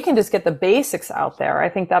 So if we can just get the basics out there, I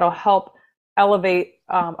think that'll help elevate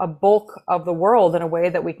a bulk of the world in a way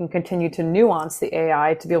that we can continue to nuance the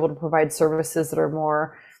AI to be able to provide services that are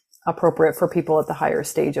more appropriate for people at the higher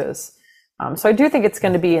stages. So I do think it's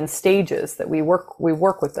going to be in stages that we work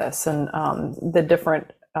with this, and the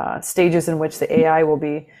different stages in which the AI will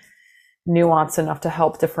be nuanced enough to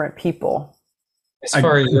help different people. As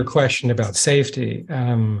far as your question about safety,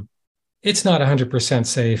 it's not 100%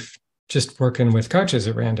 safe just working with coaches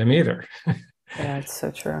at random either. Yeah, it's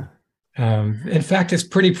so true. In fact, it's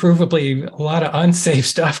pretty provably a lot of unsafe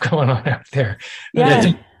stuff going on out there. Yeah.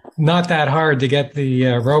 It's not that hard to get the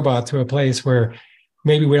robot to a place where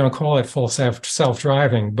maybe we don't call it full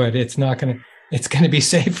self-driving, but it's going to be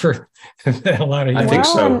safe for a lot of. I think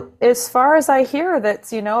so. And as far as I hear,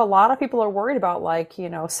 that a lot of people are worried about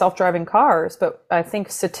self-driving cars, but I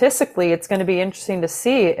think statistically, it's going to be interesting to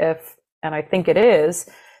see if, and I think it is,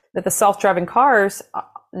 that the self-driving cars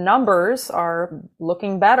numbers are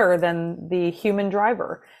looking better than the human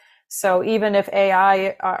driver. So even if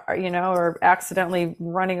AI, are accidentally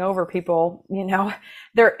running over people,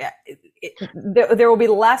 there will be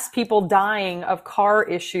less people dying of car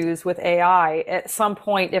issues with AI at some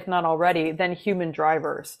point, if not already, than human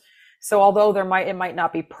drivers. So although it might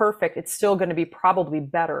not be perfect, it's still going to be probably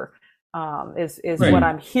better, is right. What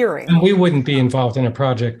I'm hearing. And we wouldn't be involved in a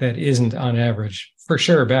project that isn't on average for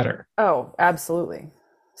sure better. Oh, absolutely.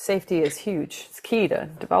 Safety is huge. It's key to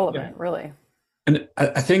development, really. And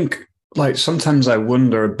I think, sometimes I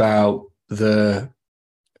wonder about the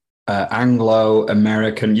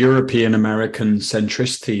Anglo-American, European-American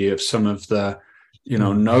centricity of some of the,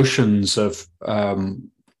 notions of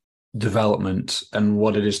development and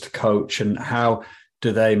what it is to coach, and how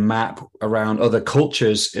do they map around other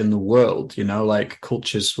cultures in the world,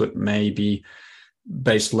 cultures that may be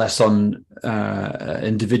based less on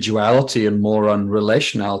individuality and more on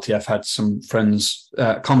relationality. I've had some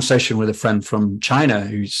conversation with a friend from China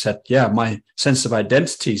who said, my sense of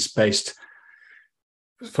identity is based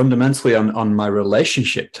fundamentally on my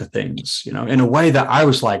relationship to things, in a way that I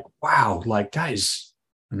was like, wow, that is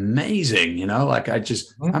amazing,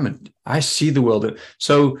 I see the world.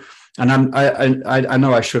 So, and I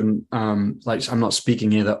know I shouldn't, I'm not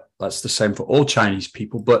speaking here that's the same for all Chinese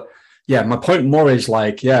people, but yeah, my point more is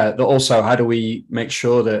also how do we make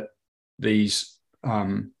sure that these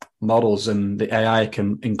models and the AI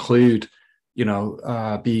can include,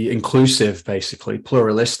 be inclusive, basically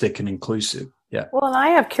pluralistic and inclusive. Yeah. Well, and I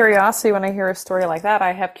have curiosity when I hear a story like that.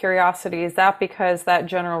 I have curiosity. Is that because that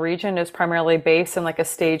general region is primarily based in a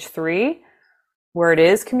stage 3 where it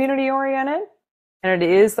is community oriented and it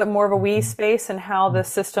is more of a we space and how the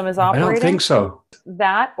system is operating? I don't think so.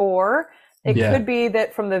 That, or it could be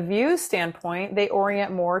that from the view standpoint, they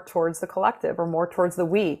orient more towards the collective or more towards the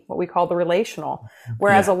we, what we call the relational.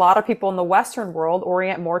 Whereas a lot of people in the Western world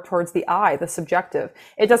orient more towards the I, the subjective.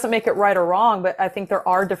 It doesn't make it right or wrong, but I think there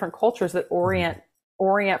are different cultures that orient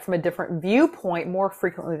from a different viewpoint more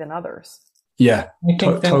frequently than others. Yeah, I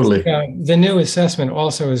think totally. The new assessment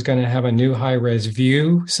also is going to have a new high-res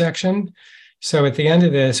view section. So at the end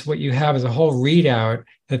of this, what you have is a whole readout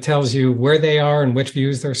that tells you where they are and which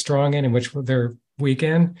views they're strong in and which they're weak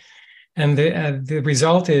in. And the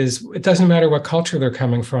result is, it doesn't matter what culture they're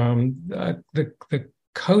coming from. The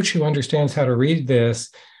coach who understands how to read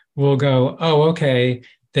this will go, oh, okay,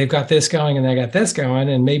 they've got this going and they got this going,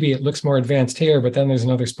 and maybe it looks more advanced here, but then there's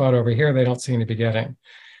another spot over here they don't seem to be getting.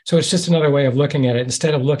 So it's just another way of looking at it.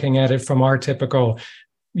 Instead of looking at it from our typical,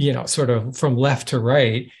 sort of from left to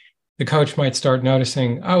right, the coach might start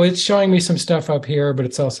noticing, oh, it's showing me some stuff up here, but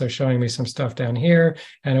it's also showing me some stuff down here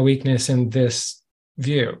and a weakness in this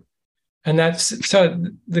view. And that's, so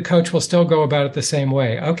the coach will still go about it the same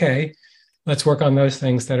way. Okay, let's work on those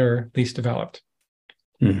things that are least developed.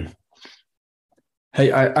 Mm.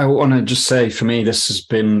 Hey, I want to just say, for me, this has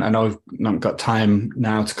been, I know I've not got time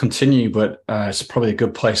now to continue, but it's probably a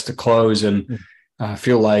good place to close. And I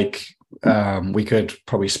feel like we could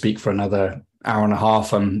probably speak for another hour and a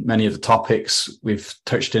half on many of the topics we've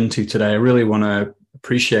touched into today. I really want to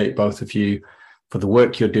appreciate both of you for the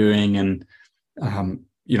work you're doing. And,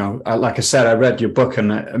 like I said, I read your book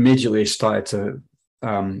and I immediately started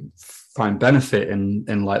to find benefit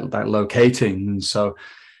in like locating. And so,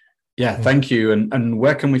 yeah, thank you. And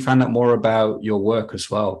where can we find out more about your work as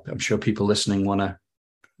well? I'm sure people listening want to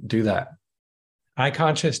do that.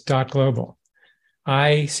 iConscious.global.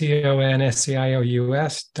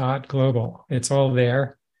 ICONSCIOUS.global. It's all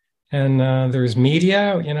there. And there's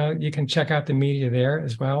media, you can check out the media there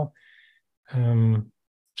as well. And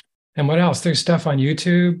what else? There's stuff on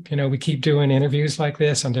YouTube. We keep doing interviews like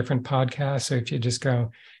this on different podcasts. So if you just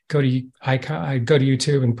go to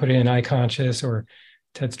YouTube and put in iConscious or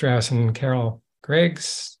Ted Strauss and Carol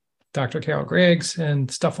Griggs, Dr. Carol Griggs,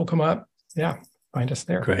 and stuff will come up. Yeah, find us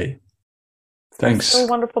there. Great. Thanks. It's so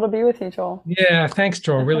wonderful to be with you, Joel. Yeah, thanks,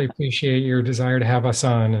 Joel. Really appreciate your desire to have us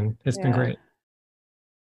on, and it's been great.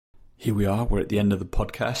 Here we are. We're at the end of the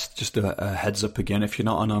podcast. Just a heads up again, if you're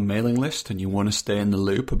not on our mailing list and you want to stay in the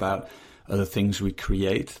loop about other things we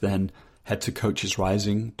create, then head to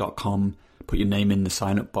coachesrising.com. Put your name in the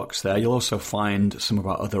sign-up box there. You'll also find some of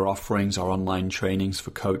our other offerings, our online trainings for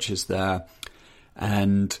coaches there.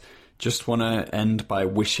 And just want to end by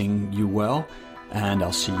wishing you well, and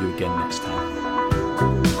I'll see you again next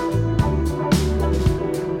time.